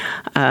finally,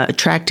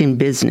 attracting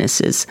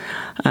businesses,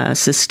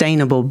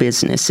 sustainable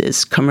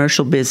businesses,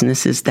 commercial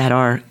businesses that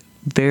are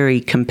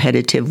very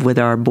competitive with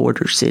our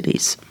border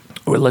cities.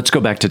 Well, let's go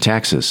back to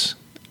taxes.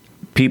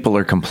 People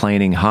are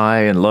complaining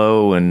high and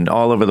low and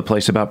all over the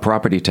place about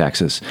property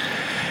taxes,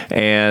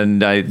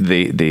 and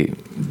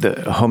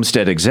the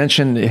homestead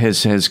exemption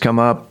has come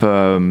up.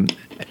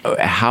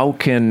 How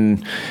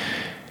can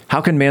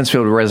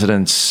Mansfield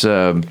residents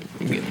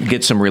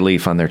get some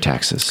relief on their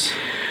taxes?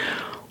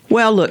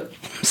 Well, look,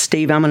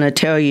 Steve, I'm going to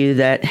tell you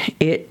that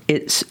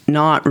it's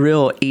not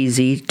real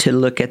easy to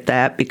look at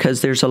that because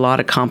there's a lot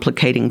of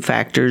complicating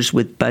factors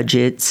with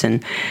budgets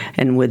and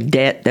with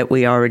debt that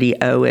we already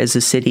owe as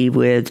a city,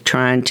 with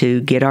trying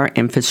to get our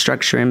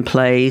infrastructure in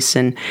place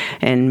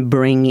and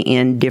bring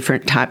in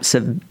different types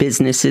of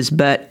businesses.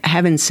 But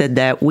having said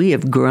that, we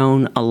have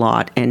grown a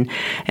lot, and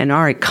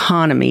our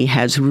economy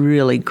has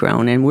really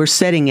grown, and we're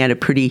sitting at a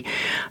pretty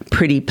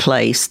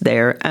place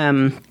there.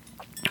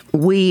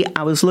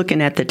 I was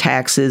looking at the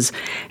taxes,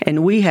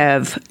 and we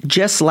have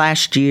just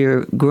last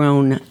year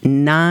grown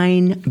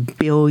 $9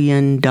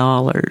 billion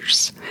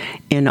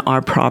in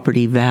our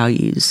property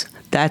values.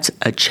 That's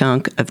a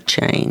chunk of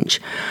change.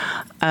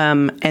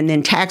 And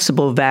then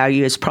taxable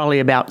value is probably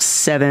about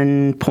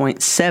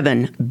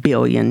 $7.7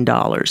 billion.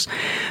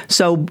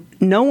 So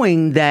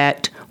knowing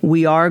that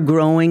we are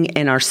growing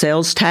and our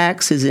sales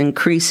tax is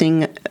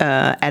increasing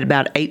at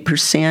about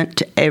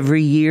 8%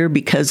 every year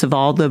because of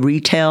all the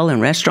retail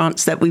and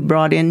restaurants that we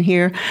brought in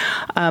here.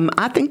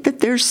 I think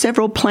that there's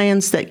several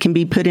plans that can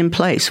be put in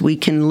place. We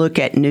can look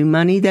at new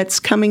money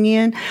that's coming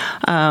in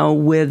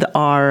with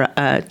our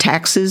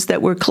taxes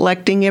that we're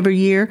collecting every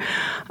year.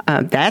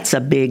 That's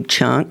a big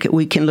chunk.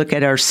 We can look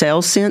at our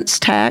sales cents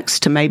tax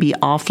to maybe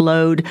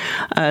offload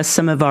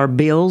some of our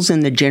bills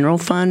in the general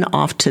fund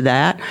off to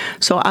that.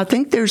 So I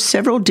think there's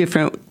several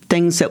different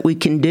things that we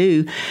can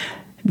do.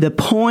 The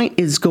point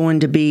is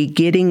going to be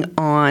getting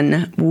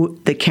on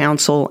the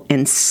council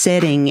and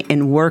setting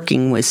and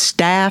working with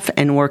staff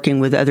and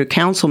working with other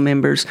council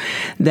members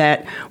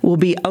that will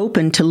be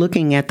open to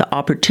looking at the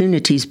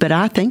opportunities. But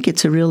I think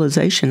it's a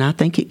realization. I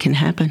think it can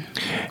happen.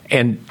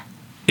 And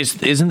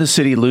isn't the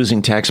city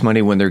losing tax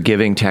money when they're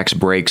giving tax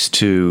breaks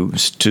to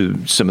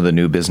some of the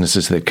new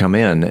businesses that come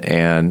in?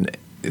 And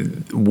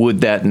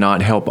would that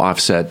not help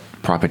offset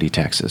property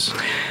taxes?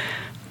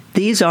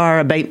 These are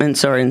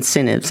abatements or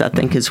incentives, I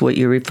think is what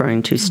you're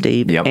referring to,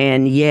 Steve. Yep.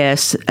 And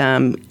yes,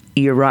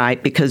 you're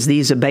right, because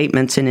these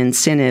abatements and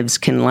incentives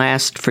can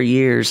last for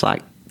years,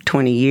 like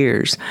 20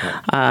 years.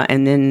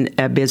 And then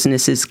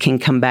businesses can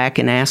come back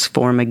and ask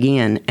for them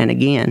again and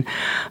again.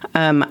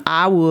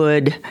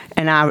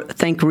 I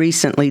think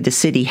recently the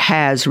city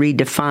has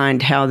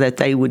redefined how that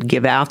they would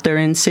give out their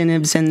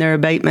incentives and their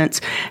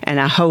abatements, and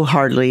I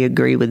wholeheartedly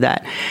agree with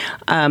that.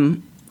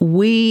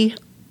 We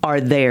are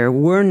there.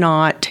 We're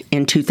not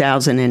in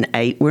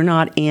 2008. We're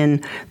not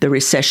in the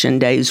recession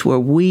days where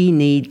we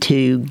need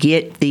to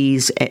get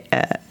these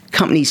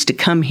companies to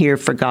come here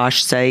for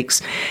gosh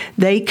sakes.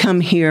 They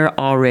come here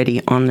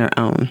already on their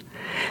own.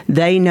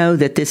 They know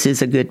that this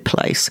is a good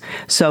place.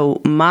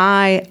 So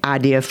my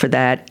idea for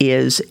that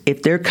is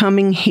if they're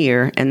coming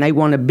here and they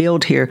want to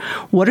build here,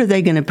 what are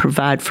they going to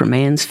provide for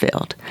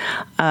Mansfield?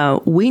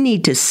 We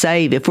need to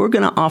save. If we're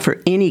going to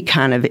offer any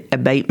kind of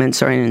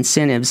abatements or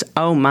incentives,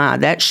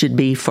 that should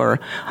be for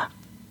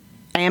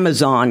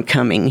Amazon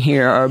coming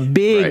here or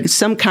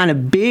some kind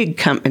of big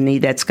company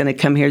that's going to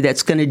come here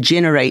that's going to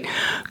generate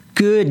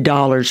good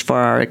dollars for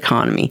our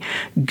economy,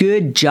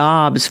 good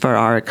jobs for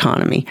our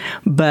economy.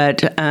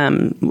 But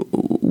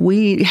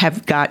we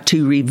have got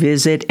to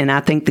revisit, and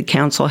I think the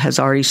council has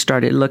already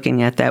started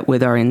looking at that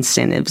with our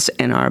incentives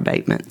and our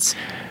abatements.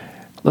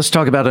 Let's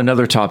talk about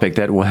another topic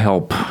that will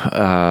help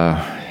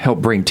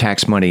bring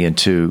tax money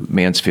into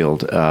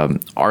Mansfield.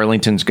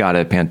 Arlington's got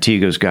it,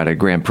 Pantego's got it,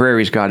 Grand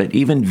Prairie's got it,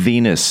 even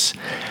Venus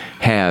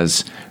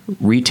has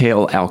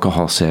retail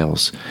alcohol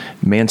sales.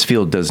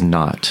 Mansfield does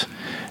not.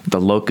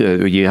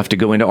 You have to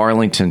go into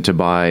Arlington to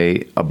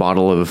buy a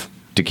bottle of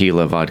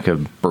tequila, vodka,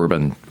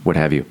 bourbon, what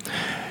have you.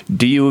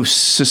 Do you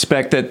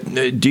suspect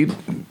that? Do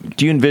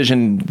you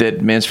envision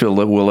that Mansfield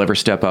will ever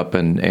step up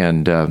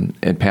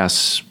and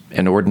pass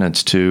an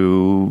ordinance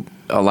to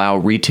allow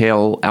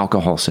retail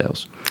alcohol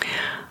sales?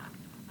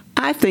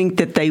 I think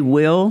that they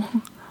will.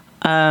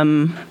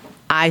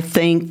 I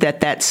think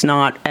that that's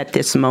not at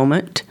this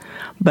moment,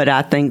 but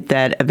I think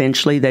that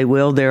eventually they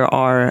will. There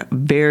are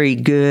very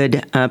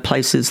good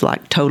places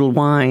like Total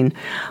Wine,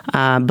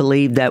 I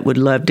believe, that would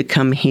love to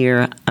come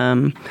here.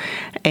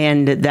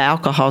 And the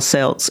alcohol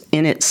sales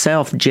in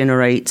itself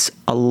generates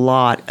a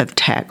lot of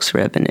tax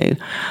revenue.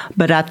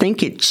 But I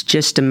think it's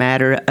just a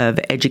matter of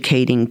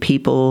educating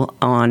people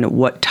on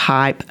what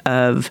type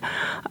of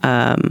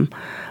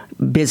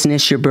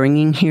business you're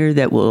bringing here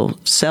that will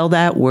sell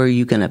that, where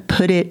you're going to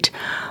put it.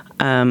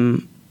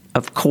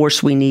 Of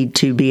course, we need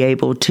to be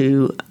able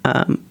to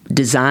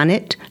design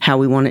it, how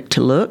we want it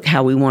to look,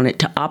 how we want it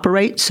to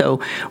operate. So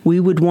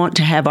we would want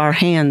to have our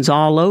hands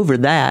all over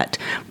that.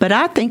 But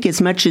I think as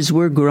much as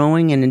we're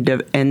growing and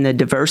the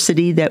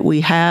diversity that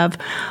we have,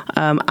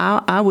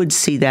 I would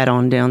see that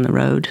on down the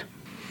road.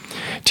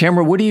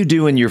 Tamara, what do you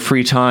do in your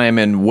free time,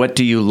 and what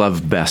do you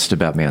love best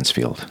about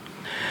Mansfield?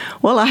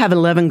 Well, I have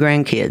 11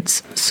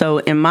 grandkids. So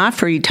in my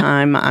free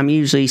time, I'm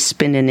usually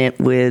spending it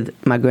with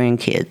my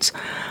grandkids.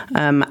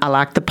 I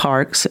like the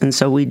parks, and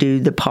so we do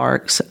the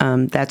parks.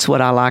 That's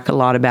what I like a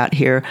lot about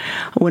here.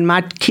 When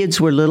my kids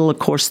were little, of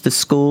course, the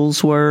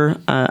schools were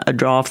a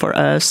draw for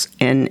us,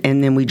 and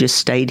then we just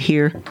stayed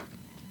here.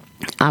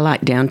 I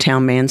like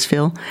downtown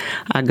Mansfield.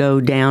 I go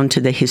down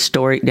to the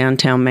historic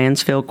downtown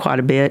Mansfield quite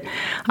a bit.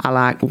 I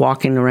like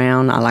walking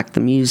around. I like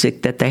the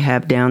music that they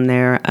have down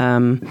there.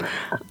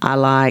 I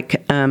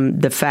like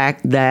the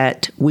fact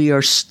that we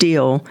are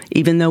still,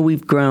 even though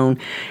we've grown,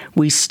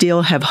 we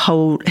still have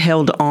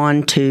held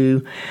on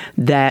to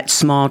that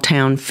small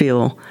town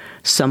feel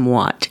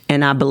somewhat.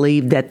 And I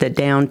believe that the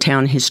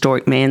downtown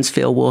historic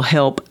Mansfield will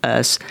help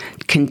us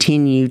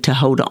continue to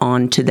hold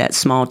on to that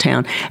small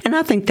town. And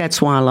I think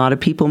that's why a lot of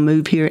people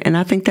move here, and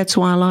I think that's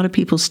why a lot of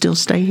people still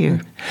stay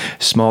here.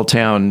 Small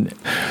town.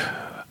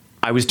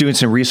 I was doing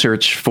some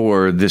research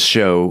for this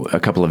show a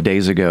couple of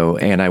days ago,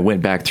 and I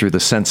went back through the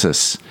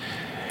census.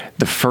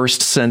 The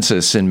first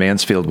census in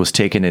Mansfield was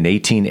taken in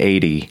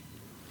 1880,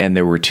 and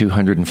there were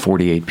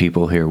 248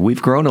 people here.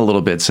 We've grown a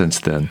little bit since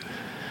then.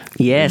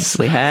 Yes,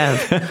 we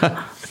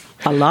have.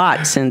 A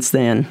lot since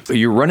then.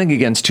 You're running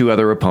against two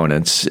other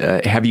opponents.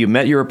 Have you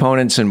met your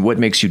opponents, and what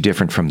makes you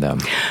different from them?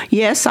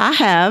 Yes, I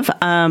have.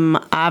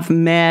 I've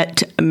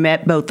met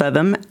both of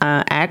them.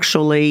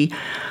 Actually,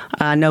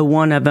 I know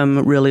one of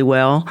them really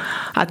well.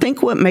 I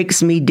think what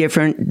makes me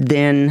different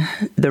than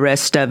the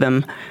rest of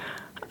them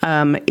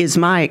is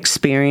my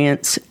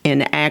experience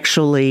in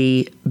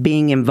actually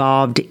being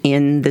involved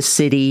in the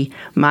city,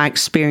 my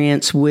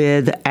experience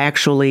with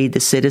actually the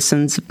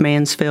citizens of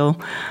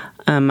Mansfield.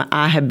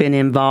 I have been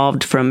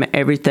involved from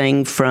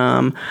everything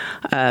from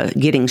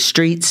getting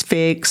streets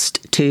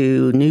fixed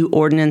to new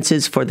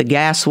ordinances for the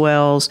gas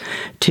wells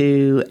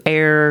to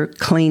air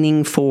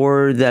cleaning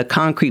for the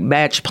concrete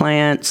batch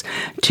plants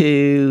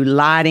to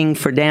lighting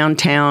for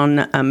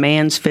downtown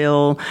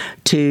Mansfield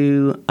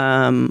to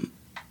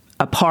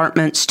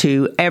apartments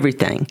to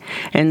everything.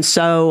 And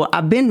so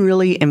I've been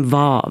really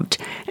involved.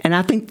 And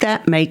I think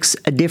that makes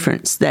a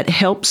difference. That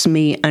helps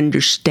me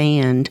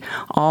understand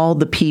all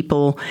the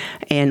people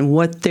and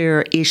what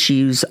their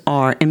issues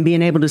are and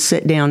being able to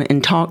sit down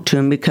and talk to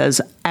them, because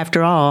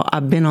after all,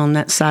 I've been on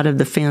that side of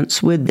the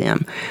fence with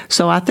them.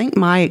 So I think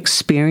my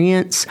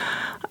experience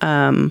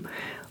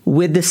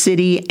with the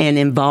city and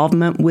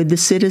involvement with the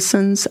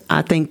citizens,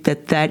 I think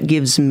that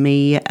gives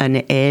me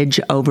an edge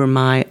over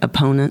my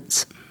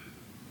opponents.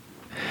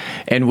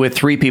 And with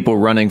 3 people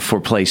running for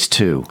place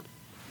 2,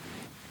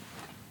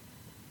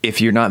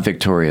 if you're not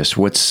victorious,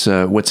 what's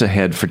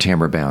ahead for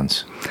Tamara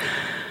Bounds?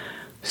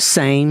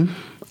 Same.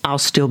 I'll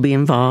still be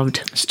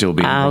involved.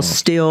 I'll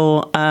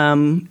still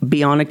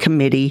be on a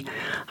committee.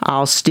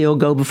 I'll still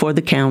go before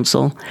the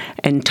council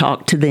and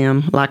talk to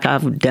them like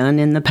I've done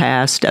in the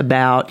past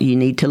about, you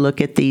need to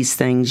look at these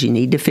things. You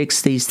need to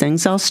fix these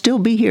things. I'll still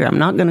be here. I'm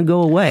not going to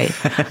go away.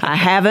 I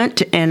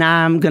haven't, and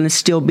I'm going to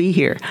still be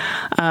here.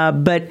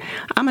 But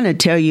I'm going to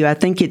tell you, I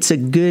think it's a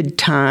good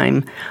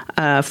time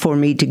for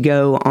me to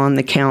go on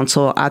the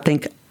council. I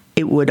think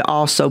it would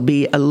also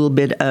be a little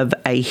bit of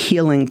a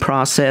healing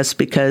process,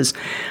 because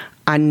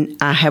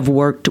I have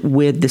worked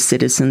with the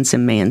citizens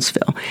in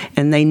Mansfield,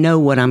 and they know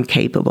what I'm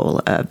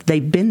capable of.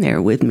 They've been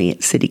there with me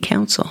at City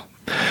Council.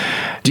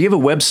 Do you have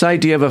a website?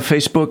 Do you have a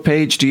Facebook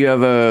page? Do you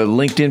have a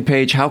LinkedIn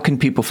page? How can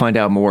people find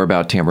out more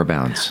about Tamara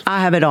Bounds?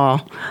 I have it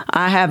all.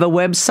 I have a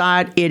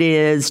website. It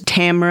is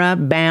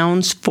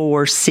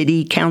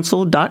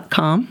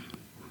tamaraboundsforcitycouncil.com.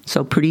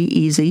 So pretty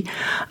easy.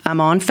 I'm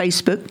on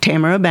Facebook,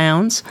 Tamara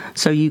Bounds,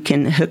 so you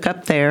can hook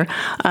up there.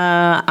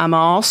 I'm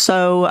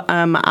also,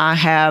 I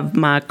have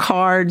my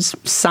cards,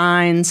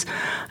 signs.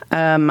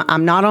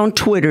 I'm not on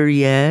Twitter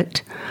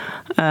yet.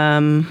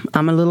 I'm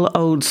a little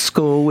old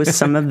school with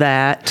some of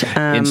that.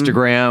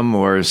 Instagram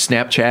or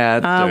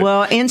Snapchat?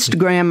 Well,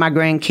 Instagram, my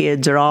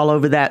grandkids are all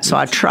over that, so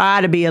I try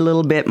to be a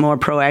little bit more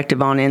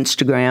proactive on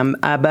Instagram.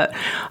 But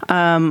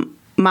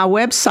my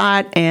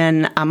website,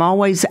 and I'm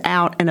always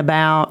out and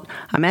about.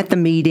 I'm at the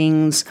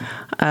meetings.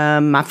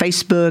 My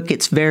Facebook,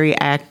 it's very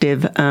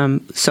active.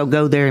 So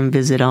go there and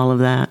visit all of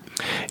that.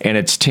 And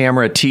it's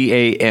Tamara,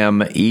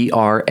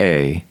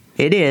 Tamera.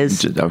 It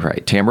is. All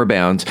right, Tamara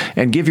Bounds.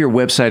 And give your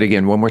website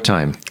again one more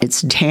time.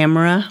 It's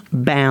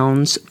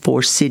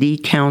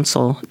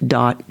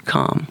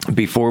tamaraboundsforcitycouncil.com.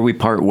 Before we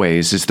part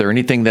ways, is there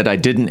anything that I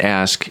didn't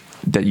ask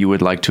that you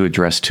would like to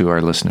address to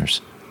our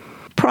listeners?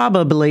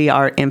 Probably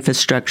our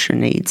infrastructure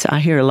needs. I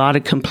hear a lot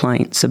of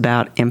complaints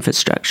about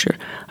infrastructure,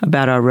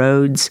 about our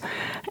roads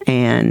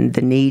and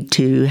the need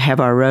to have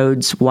our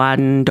roads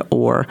widened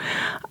or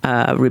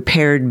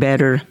repaired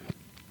better.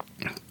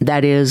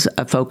 That is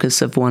a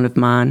focus of one of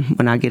mine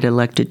when I get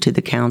elected to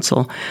the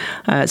council.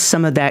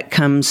 Some of that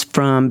comes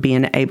from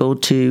being able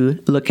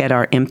to look at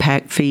our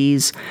impact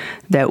fees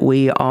that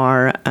we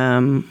are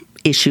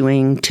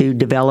issuing to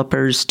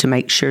developers to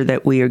make sure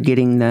that we are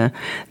getting the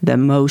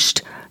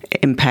most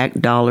impact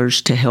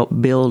dollars to help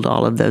build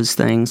all of those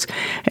things,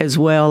 as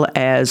well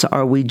as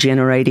are we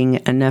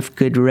generating enough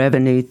good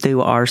revenue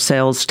through our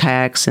sales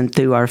tax and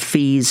through our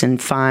fees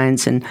and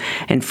fines and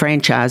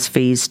franchise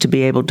fees to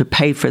be able to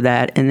pay for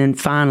that. And then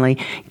finally,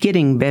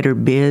 getting better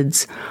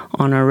bids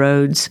on our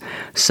roads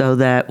so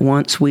that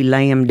once we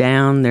lay them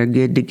down, they're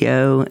good to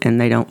go and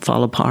they don't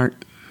fall apart.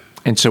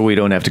 And so we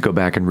don't have to go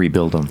back and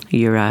rebuild them.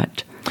 You're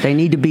right. They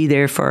need to be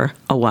there for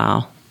a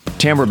while.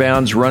 Tamara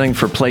Bounds running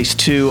for place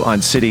 2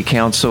 on City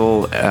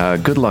Council.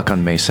 Good luck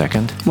on May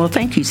 2nd. Well,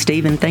 thank you,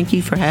 Stephen. Thank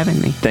you for having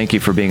me. Thank you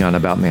for being on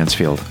About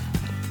Mansfield.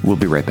 We'll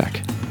be right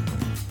back.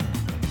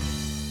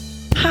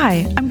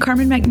 Hi, I'm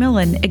Carmen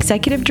McMillan,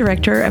 Executive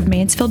Director of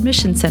Mansfield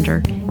Mission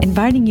Center,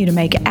 inviting you to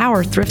make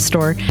our thrift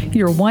store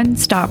your one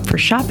stop for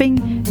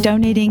shopping,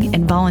 donating,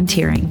 and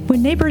volunteering.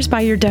 When neighbors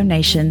buy your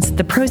donations,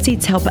 the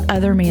proceeds help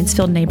other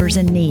Mansfield neighbors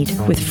in need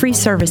with free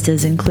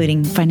services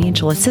including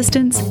financial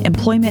assistance,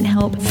 employment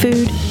help,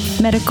 food,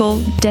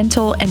 medical,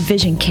 dental, and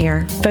vision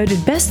care.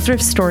 Voted Best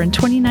Thrift Store in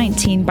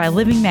 2019 by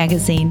Living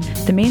Magazine,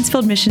 the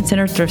Mansfield Mission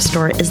Center Thrift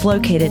Store is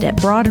located at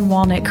Broad and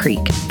Walnut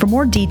Creek. For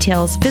more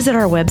details, visit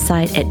our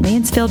website at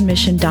mansfieldmission.org.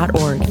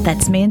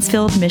 That's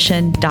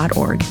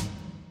mansfieldmission.org.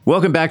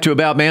 Welcome back to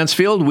About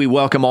Mansfield. We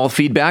welcome all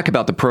feedback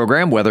about the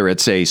program, whether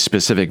it's a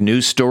specific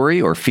news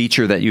story or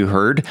feature that you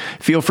heard.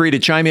 Feel free to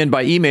chime in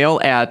by email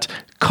at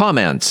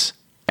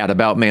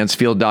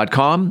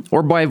comments@aboutmansfield.com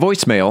or by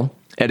voicemail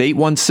at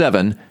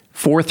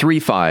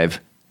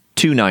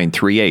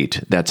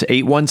 817-435-2938. That's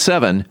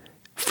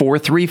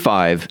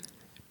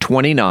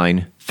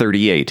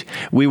 817-435-2938.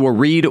 We will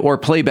read or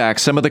play back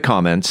some of the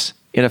comments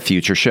in a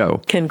future show.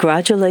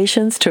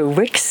 Congratulations to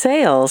Rick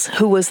Sales,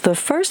 who was the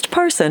first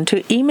person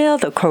to email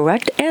the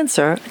correct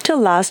answer to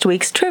last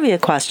week's trivia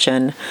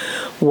question.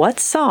 What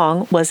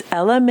song was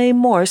Ella Mae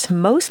Morse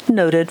most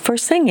noted for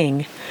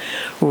singing?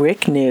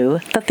 Rick knew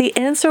that the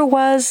answer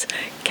was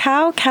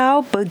Cow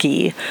Cow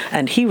Boogie,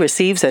 and he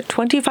receives a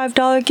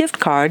 $25 gift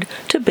card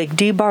to Big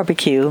D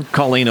Barbecue.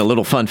 Colleen, a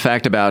little fun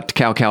fact about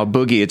Cow Cow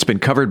Boogie. It's been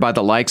covered by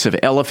the likes of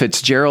Ella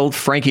Fitzgerald,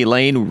 Frankie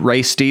Lane,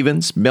 Ray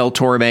Stevens, Mel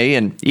Torme,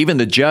 and even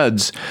the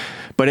Judds.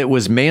 But it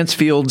was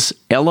Mansfield's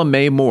Ella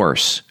Mae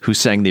Morse who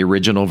sang the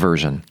original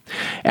version.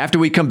 After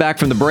we come back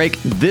from the break,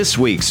 this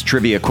week's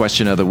Trivia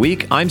Question of the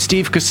Week. I'm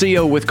Steve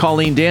Casillo with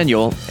Colleen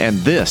Daniel, and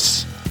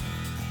this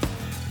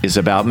is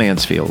About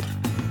Mansfield.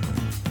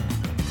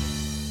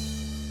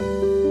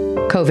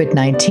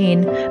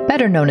 COVID-19,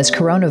 better known as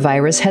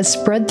coronavirus, has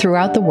spread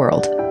throughout the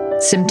world.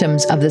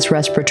 Symptoms of this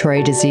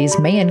respiratory disease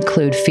may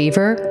include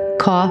fever,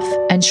 cough,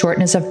 and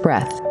shortness of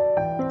breath.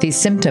 These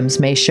symptoms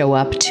may show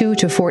up 2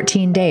 to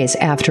 14 days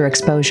after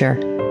exposure.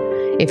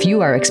 If you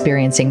are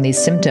experiencing these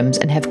symptoms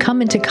and have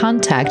come into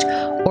contact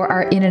or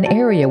are in an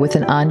area with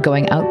an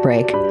ongoing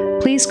outbreak,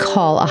 please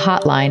call a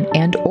hotline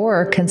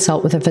and/or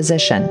consult with a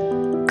physician.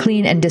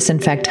 Clean and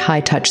disinfect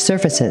high-touch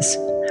surfaces.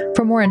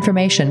 For more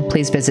information,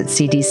 please visit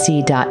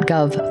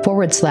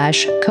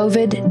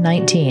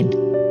cdc.gov/COVID-19.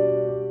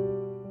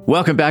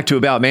 Welcome back to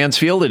About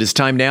Mansfield. It is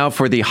time now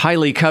for the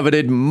highly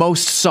coveted,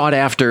 most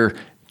sought-after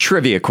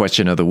Trivia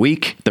Question of the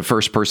Week. The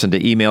first person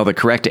to email the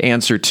correct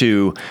answer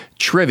to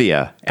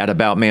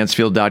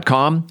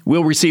trivia@aboutmansfield.com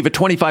will receive a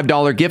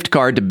 $25 gift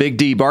card to Big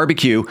D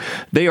Barbecue.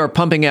 They are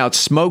pumping out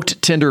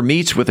smoked tender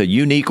meats with a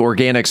unique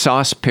organic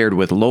sauce paired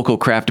with local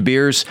craft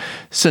beers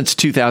since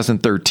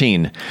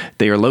 2013.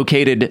 They are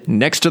located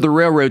next to the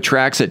railroad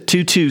tracks at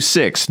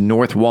 226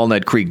 North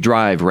Walnut Creek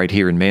Drive right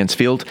here in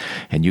Mansfield,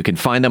 and you can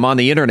find them on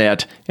the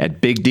internet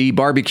at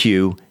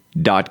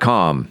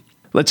bigdbarbecue.com.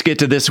 Let's get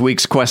to this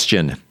week's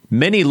question.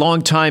 Many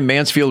longtime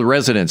Mansfield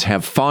residents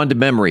have fond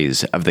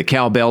memories of the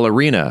Cowbell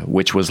Arena,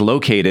 which was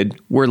located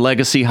where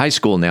Legacy High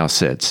School now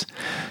sits.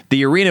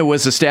 The arena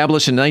was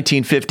established in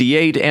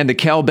 1958, and the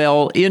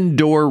Cowbell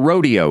Indoor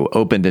Rodeo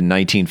opened in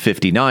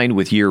 1959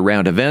 with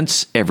year-round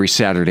events every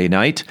Saturday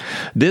night.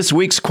 This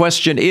week's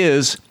question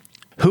is,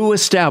 who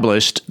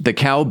established the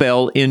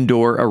Cowbell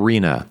Indoor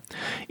Arena?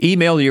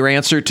 Email your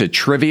answer to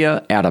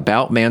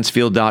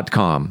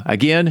trivia@aboutmansfield.com.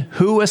 Again,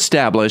 who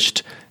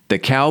established the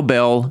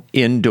Cowbell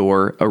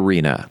Indoor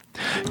Arena?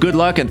 Good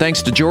luck, and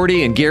thanks to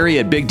Jordy and Gary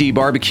at Big D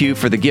Barbecue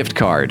for the gift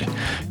card.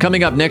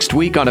 Coming up next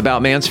week on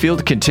About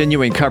Mansfield,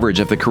 continuing coverage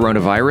of the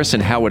coronavirus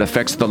and how it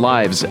affects the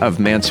lives of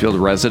Mansfield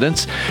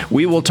residents.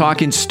 We will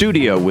talk in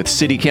studio with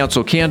City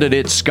Council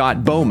candidate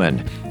Scott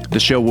Bowman. The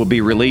show will be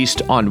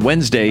released on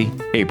Wednesday,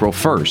 April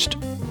 1st.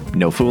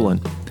 No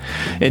fooling.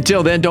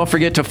 Until then, don't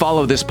forget to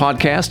follow this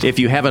podcast if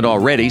you haven't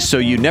already so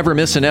you never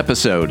miss an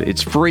episode.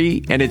 It's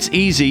free and it's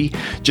easy.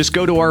 Just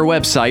go to our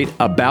website,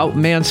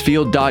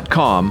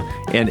 aboutmansfield.com,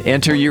 and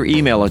enter your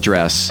email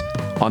address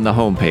on the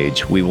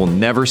homepage. We will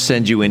never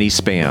send you any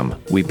spam.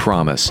 We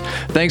promise.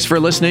 Thanks for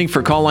listening.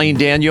 For Colleen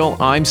Daniel,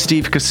 I'm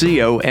Steve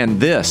Casillo, and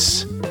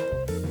this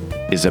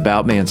is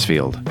About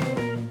Mansfield.